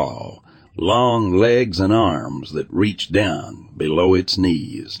 feet tall, long legs and arms that reached down below its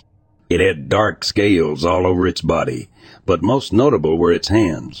knees. It had dark scales all over its body, but most notable were its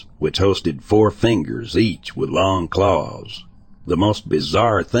hands, which hosted 4 fingers each with long claws. The most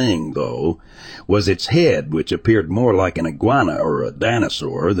bizarre thing, though, was its head, which appeared more like an iguana or a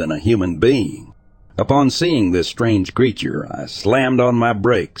dinosaur than a human being. Upon seeing this strange creature, I slammed on my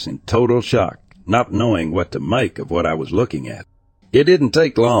brakes in total shock, not knowing what to make of what I was looking at. It didn't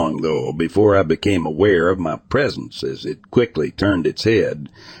take long, though, before I became aware of my presence as it quickly turned its head,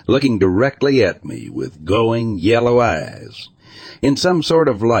 looking directly at me with glowing yellow eyes, in some sort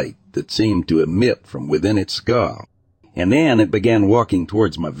of light that seemed to emit from within its skull. And then it began walking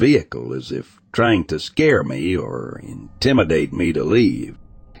towards my vehicle as if trying to scare me or intimidate me to leave.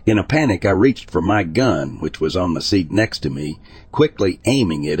 In a panic, I reached for my gun, which was on the seat next to me, quickly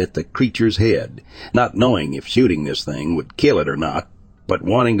aiming it at the creature's head, not knowing if shooting this thing would kill it or not, but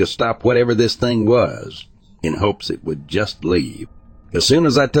wanting to stop whatever this thing was, in hopes it would just leave. As soon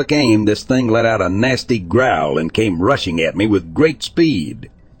as I took aim, this thing let out a nasty growl and came rushing at me with great speed.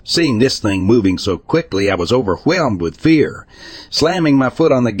 Seeing this thing moving so quickly, I was overwhelmed with fear, slamming my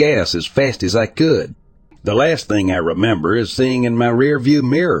foot on the gas as fast as I could. The last thing I remember is seeing in my rear-view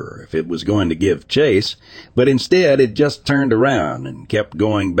mirror if it was going to give chase, but instead it just turned around and kept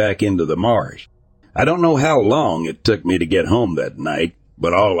going back into the marsh. I don't know how long it took me to get home that night,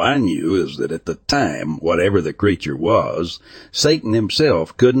 but all I knew is that at the time, whatever the creature was, Satan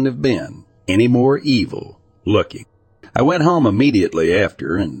himself couldn't have been any more evil looking. I went home immediately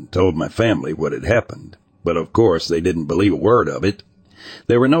after and told my family what had happened, but of course they didn't believe a word of it.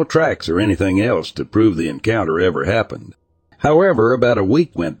 There were no tracks or anything else to prove the encounter ever happened. However, about a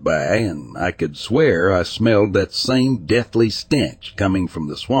week went by, and I could swear I smelled that same deathly stench coming from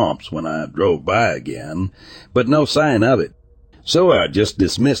the swamps when I drove by again, but no sign of it. So I just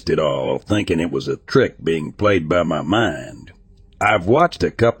dismissed it all, thinking it was a trick being played by my mind. I've watched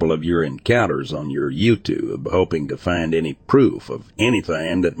a couple of your encounters on your YouTube, hoping to find any proof of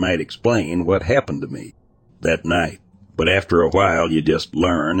anything that might explain what happened to me that night. But after a while, you just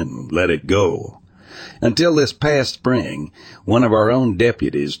learn and let it go. Until this past spring, one of our own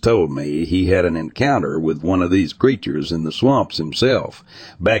deputies told me he had an encounter with one of these creatures in the swamps himself,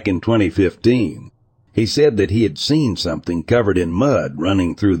 back in 2015. He said that he had seen something covered in mud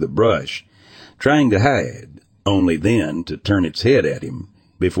running through the brush, trying to hide, only then to turn its head at him,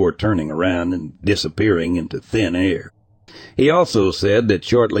 before turning around and disappearing into thin air. He also said that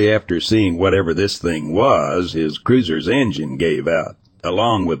shortly after seeing whatever this thing was, his cruiser's engine gave out,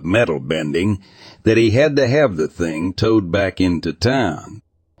 along with metal bending, that he had to have the thing towed back into town.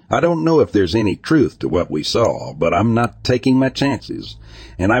 I don't know if there's any truth to what we saw, but I'm not taking my chances,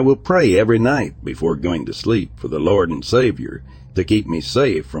 and I will pray every night before going to sleep for the Lord and Savior to keep me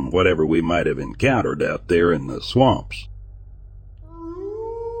safe from whatever we might have encountered out there in the swamps.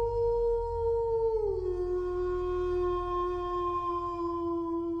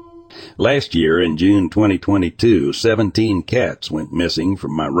 Last year, in June 2022, 17 cats went missing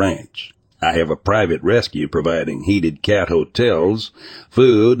from my ranch. I have a private rescue providing heated cat hotels,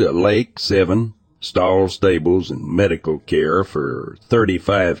 food, a lake, 7, stalls, stables, and medical care for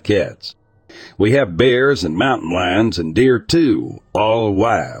 35 cats. We have bears and mountain lions and deer, too, all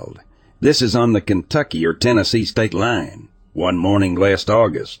wild. This is on the Kentucky or Tennessee state line. One morning last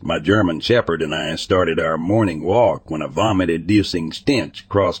August, my German Shepherd and I started our morning walk when a vomit-inducing stench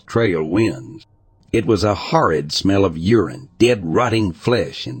crossed trail winds. It was a horrid smell of urine, dead rotting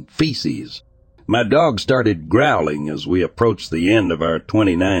flesh, and feces. My dog started growling as we approached the end of our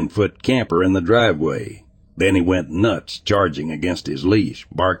 29-foot camper in the driveway. Then he went nuts, charging against his leash,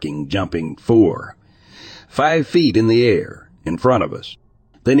 barking, jumping 5 feet in the air, in front of us.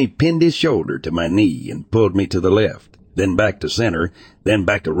 Then he pinned his shoulder to my knee and pulled me to the left. Then back to center, then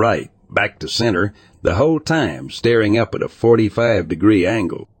back to right, back to center, the whole time staring up at a 45-degree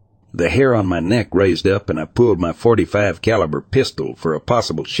angle. The hair on my neck raised up, and I pulled my .45 caliber pistol for a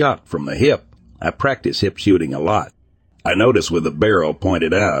possible shot from the hip. I practice hip shooting a lot. I noticed with the barrel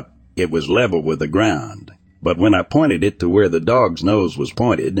pointed out, it was level with the ground. But when I pointed it to where the dog's nose was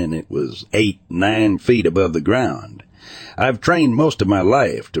pointed, and it was 8-9 feet above the ground, I've trained most of my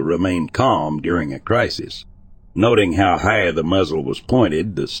life to remain calm during a crisis. Noting how high the muzzle was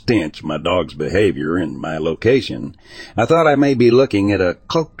pointed, the stench, my dog's behavior, and my location, I thought I may be looking at a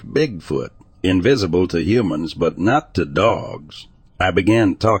cloaked Bigfoot, invisible to humans but not to dogs. I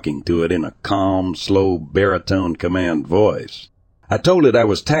began talking to it in a calm, slow, baritone command voice. I told it I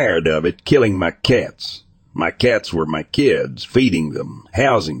was tired of it killing my cats. My cats were my kids. Feeding them,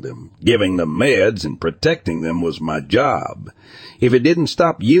 housing them, giving them meds, and protecting them was my job. If it didn't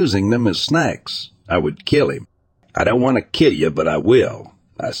stop using them as snacks, I would kill him. I don't want to kill you, but I will,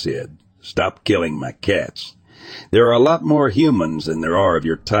 I said. Stop killing my cats. There are a lot more humans than there are of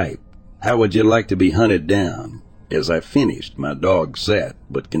your type. How would you like to be hunted down? As I finished, my dog sat,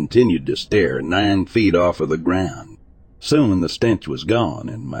 but continued to stare 9 feet off of the ground. Soon the stench was gone,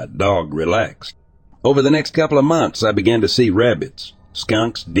 and my dog relaxed. Over the next couple of months, I began to see rabbits,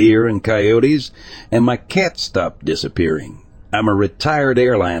 skunks, deer, and coyotes, and my cats stopped disappearing. I'm a retired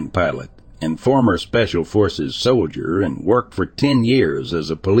airline pilot and former Special Forces soldier and worked for 10 years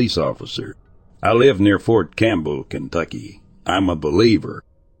as a police officer. I live near Fort Campbell, Kentucky. I'm a believer.